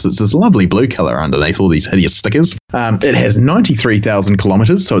those off, because it's this lovely blue color underneath all these hideous stickers. It has 93,000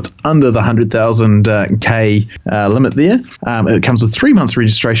 kilometers, so it's under the 100,000 K limit there. It comes with 3 months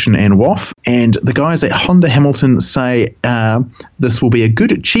registration and WOF, and the guys at Honda Hamilton say this will be a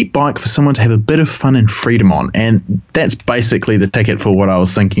good cheap bike for someone to have a bit of fun and freedom on, and that's basically the ticket for what I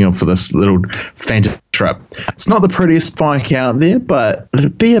was thinking of for this little fantasy trip. It's not the prettiest bike out there, but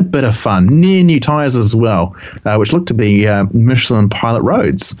it'd be a bit of fun. Near new tyres as well, which look to be Michelin Pilot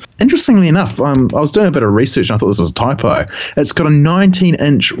Roads. Interestingly enough, I was doing a bit of research and I thought this was a typo. It's got a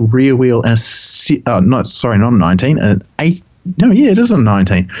 19-inch rear wheel and not 19, an 8. No, yeah, it is a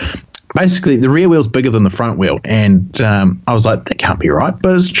 19. Basically, the rear wheel's bigger than the front wheel, and I was like, that can't be right,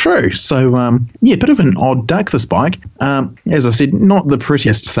 but it's true. So, yeah, bit of an odd duck, this bike. As I said, not the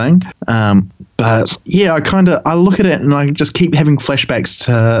prettiest thing, but yeah, I look at it and I just keep having flashbacks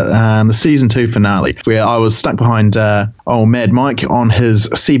to the season 2 finale, where I was stuck behind old Mad Mike on his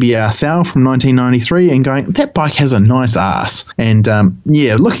CBR 1000 from 1993 and going, that bike has a nice ass. And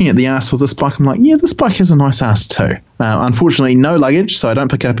yeah, looking at the ass of this bike, I'm like, yeah, this bike has a nice ass too. Unfortunately, no luggage, so I don't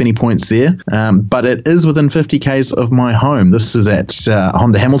pick up any points there, but it is within 50 Ks of my home. This is at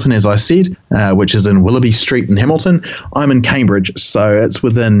Honda Hamilton, as I said, which is in Willoughby Street in Hamilton. I'm in Cambridge, so it's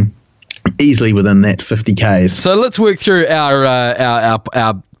easily within that 50 Ks. So let's work through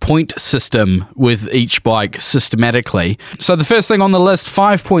our point system with each bike systematically. So the first thing on the list,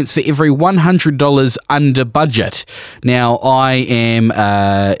 5 points for every $100 under budget. Now, I am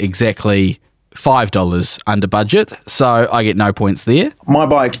exactly $5 under budget, so I get no points there. My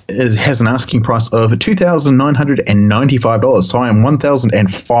bike has an asking price of $2,995, so I am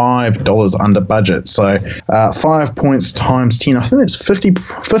 $1,005 under budget. So 5 points times 10, I think that's 50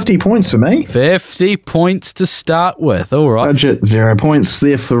 points for me. 50 points to start with, all right. Budget 0 points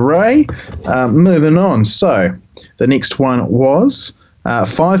there for Ray. Moving on, so the next one was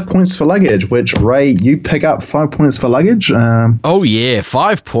 5 points for luggage, which, Ray, you pick up 5 points for luggage. Oh, yeah,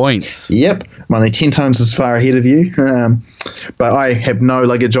 5 points. Yep, I'm only 10 times as far ahead of you. But I have no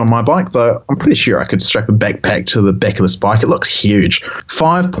luggage on my bike, though I'm pretty sure I could strap a backpack to the back of this bike. It looks huge.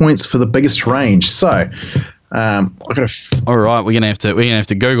 5 points for the biggest range. So all right, we're gonna have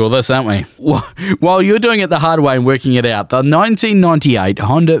to Google this, aren't we? While you're doing it the hard way and working it out, the 1998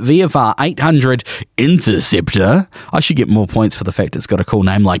 Honda VFR 800 Interceptor, I should get more points for the fact it's got a cool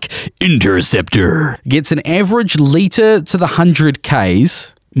name like Interceptor, gets an average litre to the 100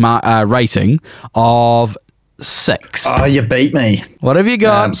 Ks rating of 6. Oh, you beat me. What have you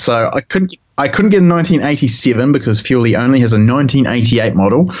got? So I couldn't get a 1987 because Fuelie only has a 1988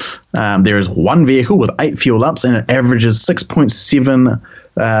 model. There is one vehicle with 8 fuel ups and it averages 6.7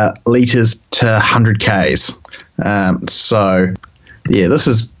 litres to 100 Ks. So, yeah, this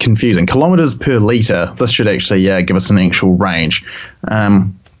is confusing. Kilometres per litre. This should actually give us an actual range.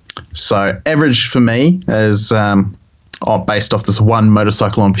 So average for me is, based off this one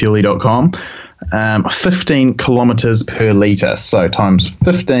motorcycle on Fuelie.com, 15 kilometres per litre. So times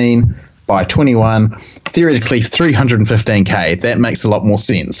 15 by 21, theoretically 315k. That makes a lot more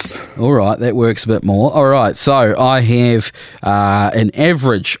sense. All right, that works a bit more. All right, so I have an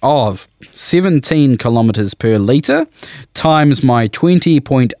average of 17 kilometres per litre times my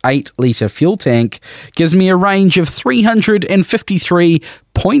 20.8 litre fuel tank gives me a range of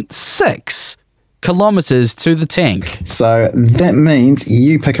 353.6 kilometres to the tank. So that means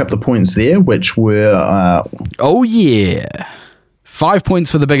you pick up the points there, which were... oh, yeah. 5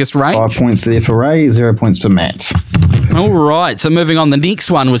 points for the biggest range. 5 points there for Ray, 0 points for Matt. All right, so moving on, the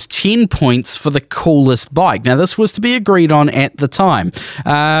next one was 10 points for the coolest bike. Now, this was to be agreed on at the time.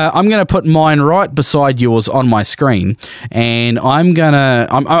 I'm going to put mine right beside yours on my screen, and I'm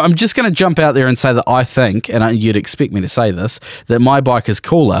just going to jump out there and say that I think, and you'd expect me to say this, that my bike is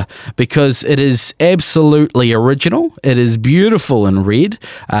cooler because it is absolutely original. It is beautiful in red.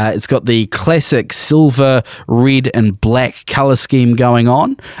 It's got the classic silver, red, and black colour scheme going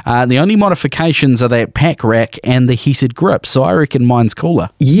on. The only modifications are that pack rack and the heated grip, so I reckon mine's cooler.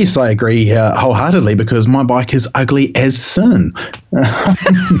 Yes, I agree wholeheartedly because my bike is ugly as sin.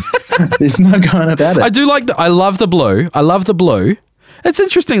 There's no going about it. I do like I love the blue. It's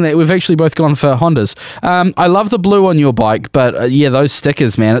interesting that we've actually both gone for Hondas. I love the blue on your bike, but yeah, those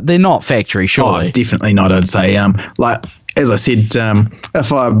stickers, man, they're not factory, surely. Oh, definitely not, I'd say. Like, as I said,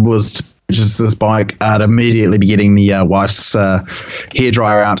 if I was to purchase this bike, I'd immediately be getting the wife's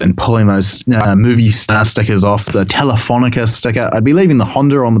hairdryer out and pulling those movie star stickers off, the Telefonica sticker. I'd be leaving the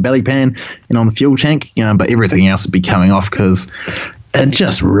Honda on the belly pan and on the fuel tank, but everything else would be coming off because it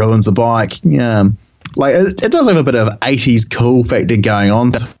just ruins the bike. Like, it does have a bit of 80s cool factor going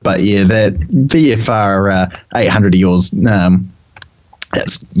on, but yeah, that VFR 800 of yours,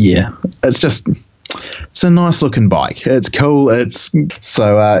 it's just... It's a nice looking bike. It's cool.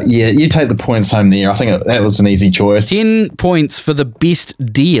 You take the points home there. I think that was an easy choice. 10 points for the best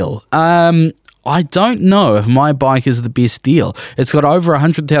deal. I don't know if my bike is the best deal. It's got over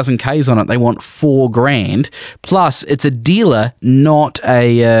 100,000 Ks on it. They want $4,000. Plus, it's a dealer, not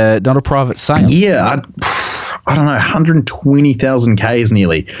a private sale. Yeah, I don't know, 120,000 Ks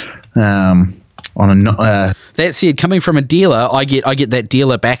nearly. That said, coming from a dealer, I get that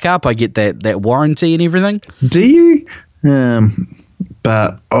dealer backup. I get that warranty and everything. Do you?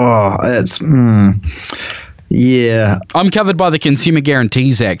 Yeah. I'm covered by the Consumer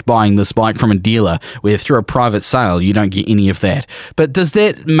Guarantees Act buying this bike from a dealer, where through a private sale you don't get any of that. But does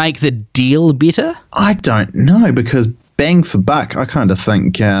that make the deal better? I don't know, because bang for buck, I kind of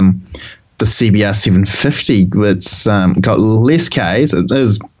think the CBR 750, it's got less Ks. It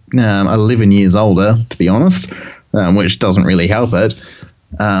is 11 years older, to be honest, which doesn't really help it.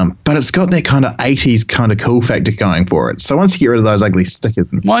 But it's got that kind of 80s kind of cool factor going for it. So once you get rid of those ugly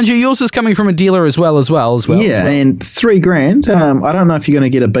stickers, mind you, yours is coming from a dealer as well. Yeah, and $3,000. I don't know if you're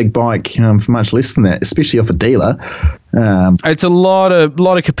going to get a big bike for much less than that, especially off a dealer. It's a lot of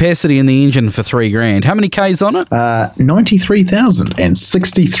capacity in the engine for $3,000. How many Ks on it?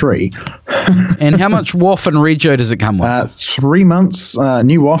 93,063. And how much WOF and rego does it come with? 3 months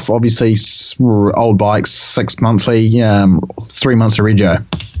new WOF, obviously old bikes, 6 monthly, 3 months of rego.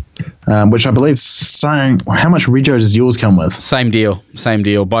 Which I believe saying, how much rego does yours come with? Same deal.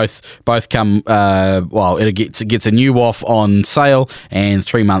 Both come. It gets a new WOF on sale and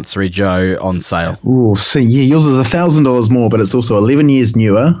 3 months rego on sale. Oh, see, yeah, yours is $1,000 more, but it's also 11 years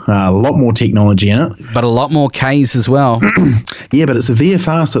newer. A lot more technology in it, but a lot more Ks as well. Yeah, but it's a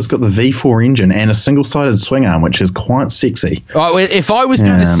VFR, so it's got the V4 engine and a single-sided swing arm, which is quite sexy. If I was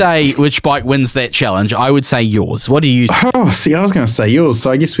going to say which bike wins that challenge, I would say yours. What do you think? Oh, see, I was going to say yours,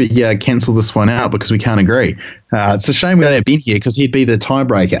 so I guess we cancel this one out because we can't agree. It's a shame we don't have Ben here because he'd be the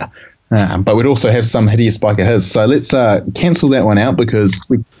tiebreaker, but we'd also have some hideous bike of his. So let's cancel that one out because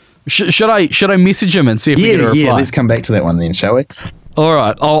we. Should I message him and see if we get a reply? Yeah, let's come back to that one then, shall we? All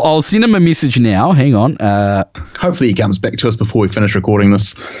right, I'll send him a message now. Hang on. Hopefully he comes back to us before we finish recording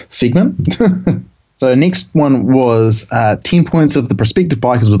this segment. So next one was 10 points of the prospective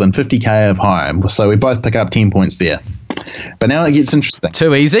bikers within 50k of home. So we both pick up 10 points there. But now it gets interesting.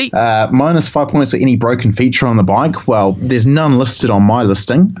 Too easy. Minus 5 points for any broken feature on the bike. Well, there's none listed on my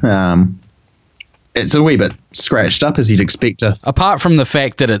listing. It's a wee bit scratched up, as you'd expect. Apart from the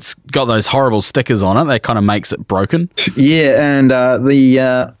fact that it's got those horrible stickers on it, that kind of makes it broken. Yeah, and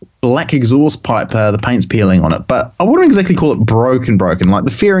the black exhaust pipe, the paint's peeling on it. But I wouldn't exactly call it broken. Like,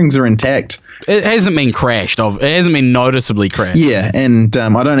 the fairings are intact. It hasn't been crashed. It hasn't been noticeably crashed. Yeah, and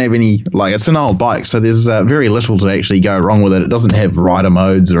I don't have any, it's an old bike, so there's very little to actually go wrong with it. It doesn't have rider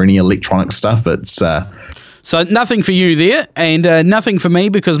modes or any electronic stuff. It's... So nothing for you there, and nothing for me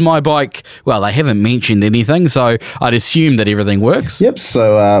because my bike, well, they haven't mentioned anything, so I'd assume that everything works. Yep,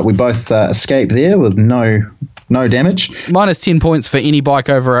 so we both escape there with no damage. Minus 10 points for any bike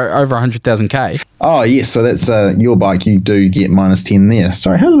over 100,000 K. Oh, yes, so that's your bike. You do get minus 10 there.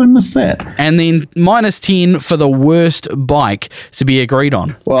 Sorry, how did I miss that? And then minus 10 for the worst bike to be agreed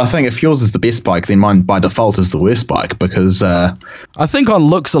on. Well, I think if yours is the best bike, then mine by default is the worst bike because... I think on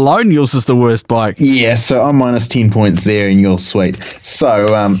looks alone, yours is the worst bike. Yeah, so I'm minus 10 points there and you're sweet.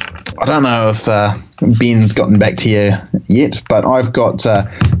 So I don't know if Ben's gotten back to you yet, but I've got... so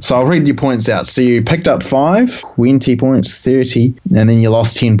I'll read your points out. So you picked up 5, 20 points, 30, and then you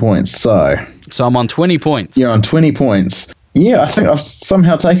lost 10 points. So I'm on 20 points. You're on 20 points. Yeah, I think I've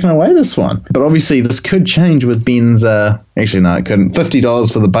somehow taken away this one. But obviously this could change with Ben's... actually, no, it couldn't.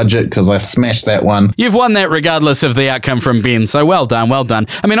 $50 for the budget because I smashed that one. You've won that regardless of the outcome from Ben, so well done.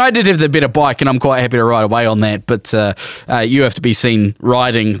 I mean, I did have the better bike and I'm quite happy to ride away on that, but you have to be seen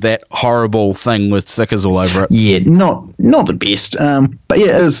riding that horrible thing with stickers all over it. Yeah, not the best. But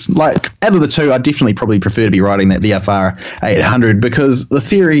yeah, it is out of the two, I definitely probably prefer to be riding that VFR 800 because the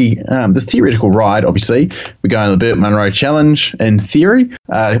theoretical ride, obviously, we're going to the Burt Munro Challenge in theory. We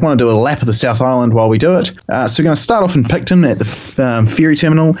want to do a lap of the South Island while we do it. So we're going to start off in Picton at the ferry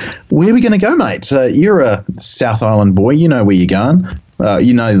terminal. Where are we going to go, mate? You're a South Island boy. You know where you're going.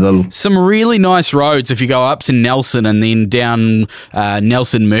 Some really nice roads if you go up to Nelson and then down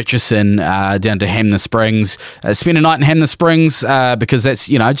Nelson Murchison down to Hamner Springs. Spend a night in Hamner Springs because that's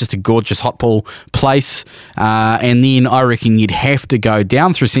just a gorgeous hot pool place. And then I reckon you'd have to go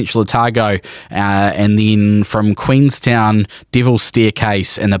down through Central Otago and then from Queenstown, Devil's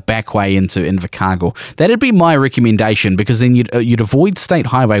Staircase and the back way into Invercargill. That'd be my recommendation because then you'd avoid State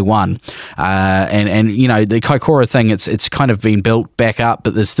Highway 1 and the Kaikoura thing. It's kind of been built back back up,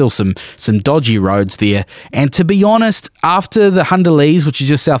 but there's still some dodgy roads there. And to be honest, after the Hunderlees, which is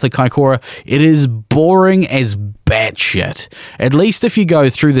just south of Kaikoura, it is boring as batshit. At least if you go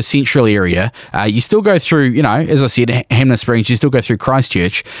through the central area, you still go through, as I said, Hamner Springs, you still go through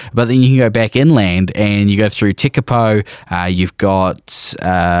Christchurch, but then you can go back inland and you go through Tekapo, you've got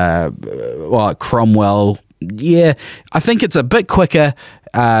Cromwell. Yeah, I think it's a bit quicker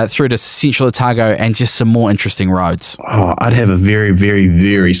through to Central Otago and just some more interesting roads. Oh, I'd have a very, very,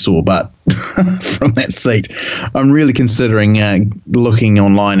 very sore butt from that seat. I'm really considering looking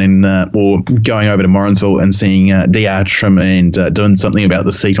online and or going over to Morrinsville and seeing DR Trim and doing something about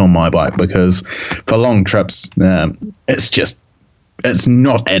the seat on my bike, because for long trips, it's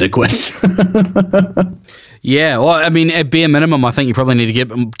not adequate. Yeah, well, I mean, at bare minimum, I think you probably need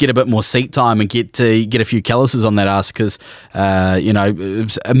to get a bit more seat time and get a few calluses on that ass, because a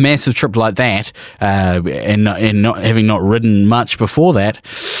massive trip like that, and not having ridden much before that,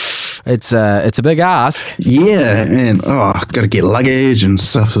 it's a big ask. Yeah, and I've got to get luggage and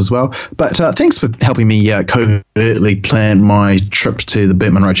stuff as well. But thanks for helping me covertly plan my trip to the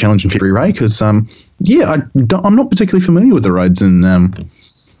Burt Munro Challenge in February, Ray, because I'm not particularly familiar with the roads in the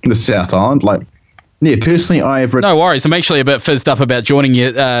South Island. Yeah, personally, I have... No worries. I'm actually a bit fizzed up about joining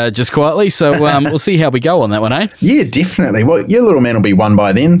you just quietly, so we'll see how we go on that one, eh? Yeah, definitely. Well, your little man will be one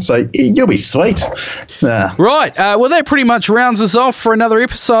by then, so you'll be sweet. Right. Well, that pretty much rounds us off for another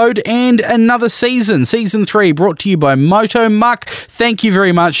episode and another season. Season 3 brought to you by Motomuck. Thank you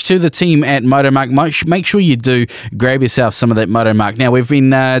very much to the team at Motomuck. Make sure you do grab yourself some of that Motomuck. Now, we've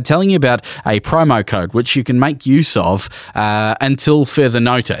been telling you about a promo code, which you can make use of until further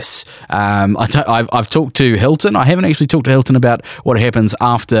notice. I've talked to Hilton. I haven't actually talked to Hilton about what happens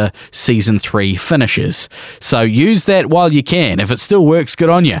after Season 3 finishes. So use that while you can. If it still works, good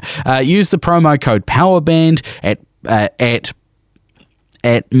on you. Use the promo code PowerBand at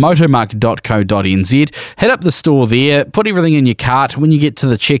motomuck.co.nz. Hit up the store there, put everything in your cart. When you get to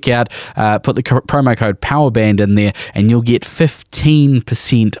the checkout, put the promo code PowerBand in there and you'll get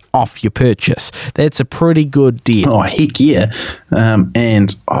 15% off your purchase. That's a pretty good deal. Oh, heck yeah.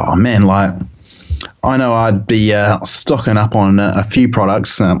 I know I'd be stocking up on a few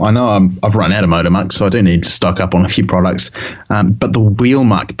products. I know I've run out of Motomuck, so I do need to stock up on a few products. But the wheel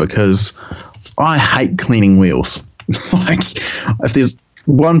muck, because I hate cleaning wheels. If there's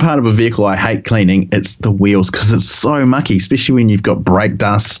one part of a vehicle I hate cleaning, it's the wheels, because it's so mucky, especially when you've got brake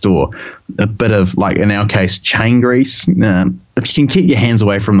dust or a bit of, in our case, chain grease. If you can keep your hands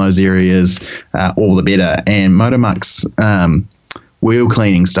away from those areas, all the better. And Motomuck's wheel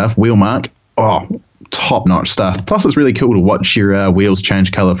cleaning stuff, Wheel Muck, top-notch stuff. Plus, it's really cool to watch your wheels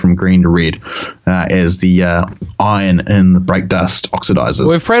change colour from green to red as the iron in the brake dust oxidizes.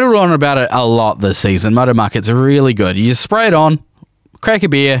 We've prattled on about it a lot this season. Motomuck, it's really good. You just spray it on, crack a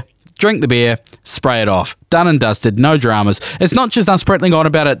beer, drink the beer, spray it off. Done and dusted, no dramas. It's not just us prattling on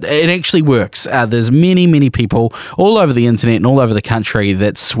about it. It actually works. There's many, many people all over the internet and all over the country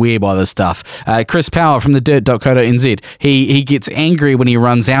that swear by this stuff. Chris Power from the dirt.co.nz, he gets angry when he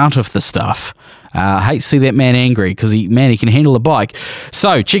runs out of the stuff. I hate to see that man angry, because he can handle a bike.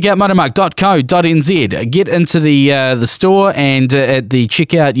 So check out motomuck.co.nz. Get into the store, and at the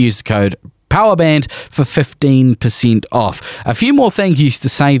checkout, use the code PowerBand for 15% off. A few more thank yous to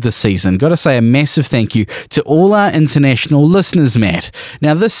say this season. Got to say a massive thank you to all our international listeners, Matt.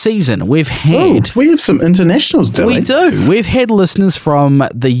 Now, this season we have some internationals, don't we? We do. We've had listeners from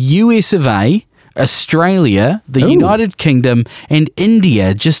the US of A, Australia, the United Kingdom, and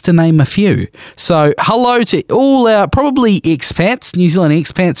India, just to name a few. So, hello to all our probably expats, New Zealand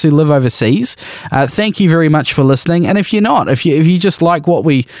expats who live overseas. Thank you very much for listening. And if you're not, if you just like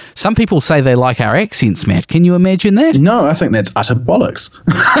some people say they like our accents, Matt. Can you imagine that? No, I think that's utter bollocks.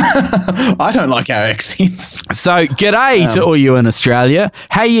 I don't like our accents. So, g'day to all you in Australia.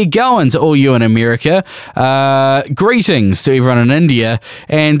 How you going to all you in America? Greetings to everyone in India.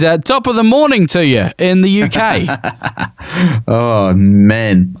 And top of the morning to you in the UK. Oh,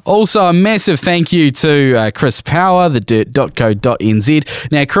 man. Also, a massive thank you to Chris Power, the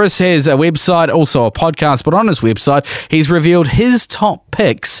dirt.co.nz. Now, Chris has a website, also a podcast, but on his website, he's revealed his top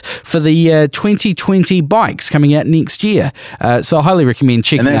picks for the 2020 bikes coming out next year. So I highly recommend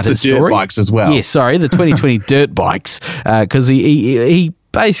checking out his story. And that's the dirt bikes as well. Yes, sorry, the 2020 dirt bikes, because he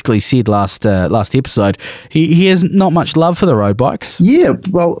basically said last episode he has not much love for the road bikes. Yeah,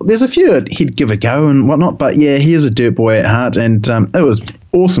 well, there's a few he'd give a go and whatnot, but yeah, he is a dirt boy at heart, and it was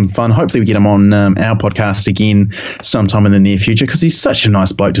awesome fun. Hopefully we get him on our podcast again sometime in the near future, because he's such a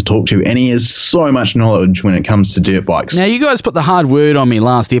nice bloke to talk to, and he has so much knowledge when it comes to dirt bikes. Now, you guys put the hard word on me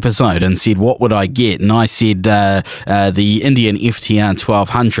last episode and said, what would I get? And I said the Indian FTR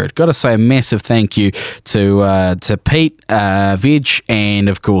 1200. Got to say a massive thank you to Pete, Veg, and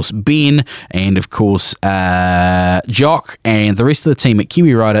of course Ben, and of course Jock, and the rest of the team at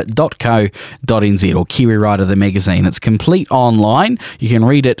kiwirider.co.nz, or Kiwi Rider the magazine. It's complete online. You can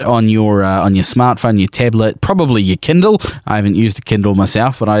read it on your smartphone, your tablet, probably your Kindle. I haven't used a Kindle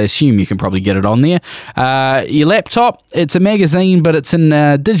myself, but I assume you can probably get it on there. Your laptop, it's a magazine, but it's in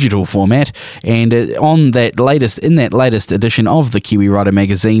digital format, and in that latest edition of the Kiwi Rider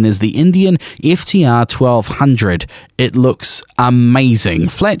magazine is the Indian FTR 1200. It looks amazing.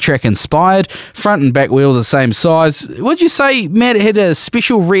 Flat track inspired, front and back wheel the same size. Would you say, Matt, it had a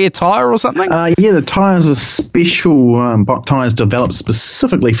special rear tyre or something? Yeah, the tyres are special tyres developed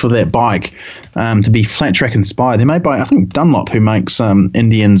specifically for that bike to be flat track inspired. They're made by, I think, Dunlop, who makes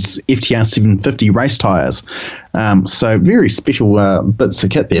Indian's FTR 750 race tyres. So very special bits of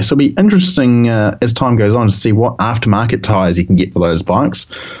kit there. So it'll be interesting as time goes on to see what aftermarket tyres you can get for those bikes.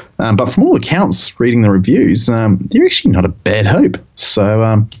 But from all accounts, reading the reviews, they're actually not a bad hope.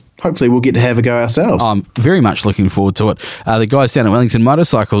 So hopefully we'll get to have a go ourselves. I'm very much looking forward to it. The guys down at Wellington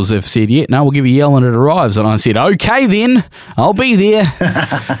Motorcycles have said, yeah, no, we'll give you a yell when it arrives. And I said, okay then, I'll be there.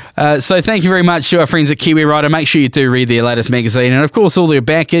 So thank you very much to our friends at Kiwi Rider. Make sure you do read their latest magazine, and of course all their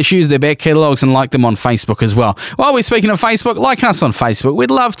back issues, their back catalogues, and like them on Facebook as well. While we're speaking of Facebook, like us on Facebook.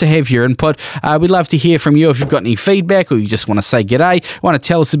 We'd love to have your input. We'd love to hear from you if you've got any feedback, or you just want to say g'day, want to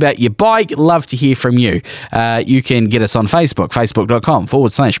tell us about your bike. Love to hear from you. You can get us on Facebook,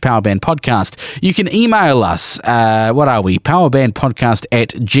 facebook.com/PowerBand Podcast. You can email us, what are we?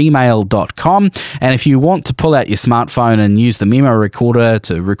 PowerBandPodcast@gmail.com. And if you want to pull out your smartphone and use the memo recorder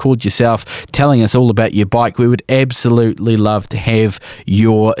to record yourself telling us all about your bike, we would absolutely love to have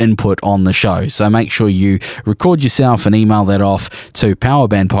your input on the show. So make sure you record yourself and email that off to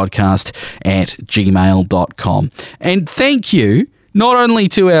PowerBandPodcast@gmail.com. And thank you not only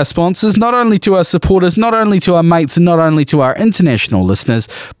to our sponsors, not only to our supporters, not only to our mates, and not only to our international listeners,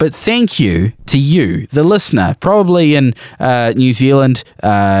 but thank you to you, the listener, probably in New Zealand,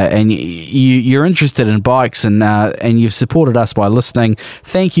 and you're interested in bikes, and you've supported us by listening.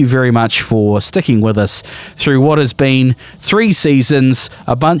 Thank you very much for sticking with us through what has been 3 seasons,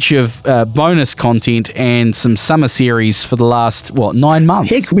 a bunch of bonus content, and some summer series for the last, 9 months?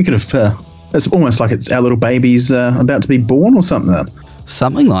 Heck, we could have... it's almost like it's our little baby's about to be born or something.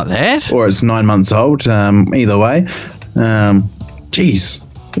 Something like that. Or it's 9 months old, either way. Geez,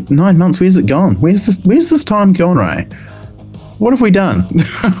 9 months, where's it gone? Where's this time gone, Ray? What have we done?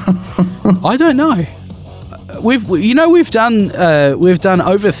 I don't know. We've done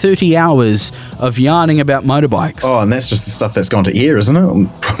over 30 hours of yarning about motorbikes. Oh, and that's just the stuff that's gone to air, isn't it?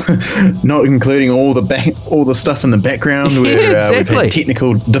 Not including all the stuff in the background where exactly. We've had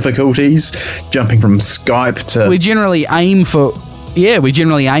technical difficulties, jumping from Skype to. We generally aim for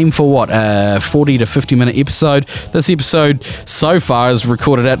what, 40 to 50 minute episode. This episode so far is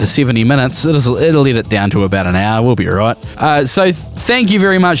recorded out to 70 minutes. It'll let it down to about an hour. We'll be all right. So thank you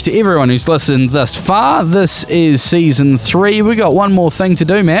very much to everyone who's listened thus far. This is season 3. We got one more thing to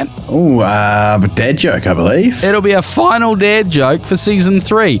do, Matt. Oh, a dad joke, I believe. It'll be a final dad joke for season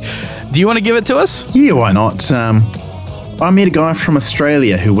 3. Do you want to give it to us? Yeah, why not? I met a guy from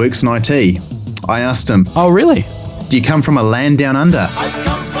Australia who works in IT. I asked him, oh, really? Do you come from a land down under? I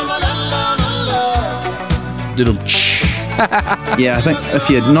come from a land down under. Yeah, I think if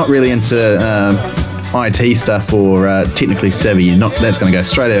you're not really into IT stuff or technically savvy, that's going to go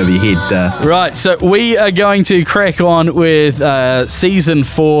straight over your head. Right, so we are going to crack on with season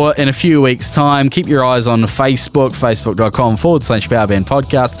 4 in a few weeks' time. Keep your eyes on Facebook, facebook.com/PowerBand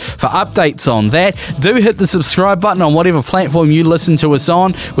Podcast for updates on that. Do hit the subscribe button on whatever platform you listen to us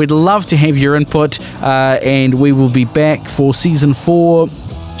on. We'd love to have your input, and we will be back for season 4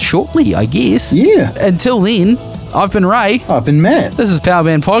 shortly, I guess. Yeah. Until then, I've been Ray. I've been Matt. This is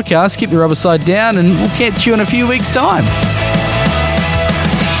PowerBand Podcast. Keep the rubber side down, and we'll catch you in a few weeks' time.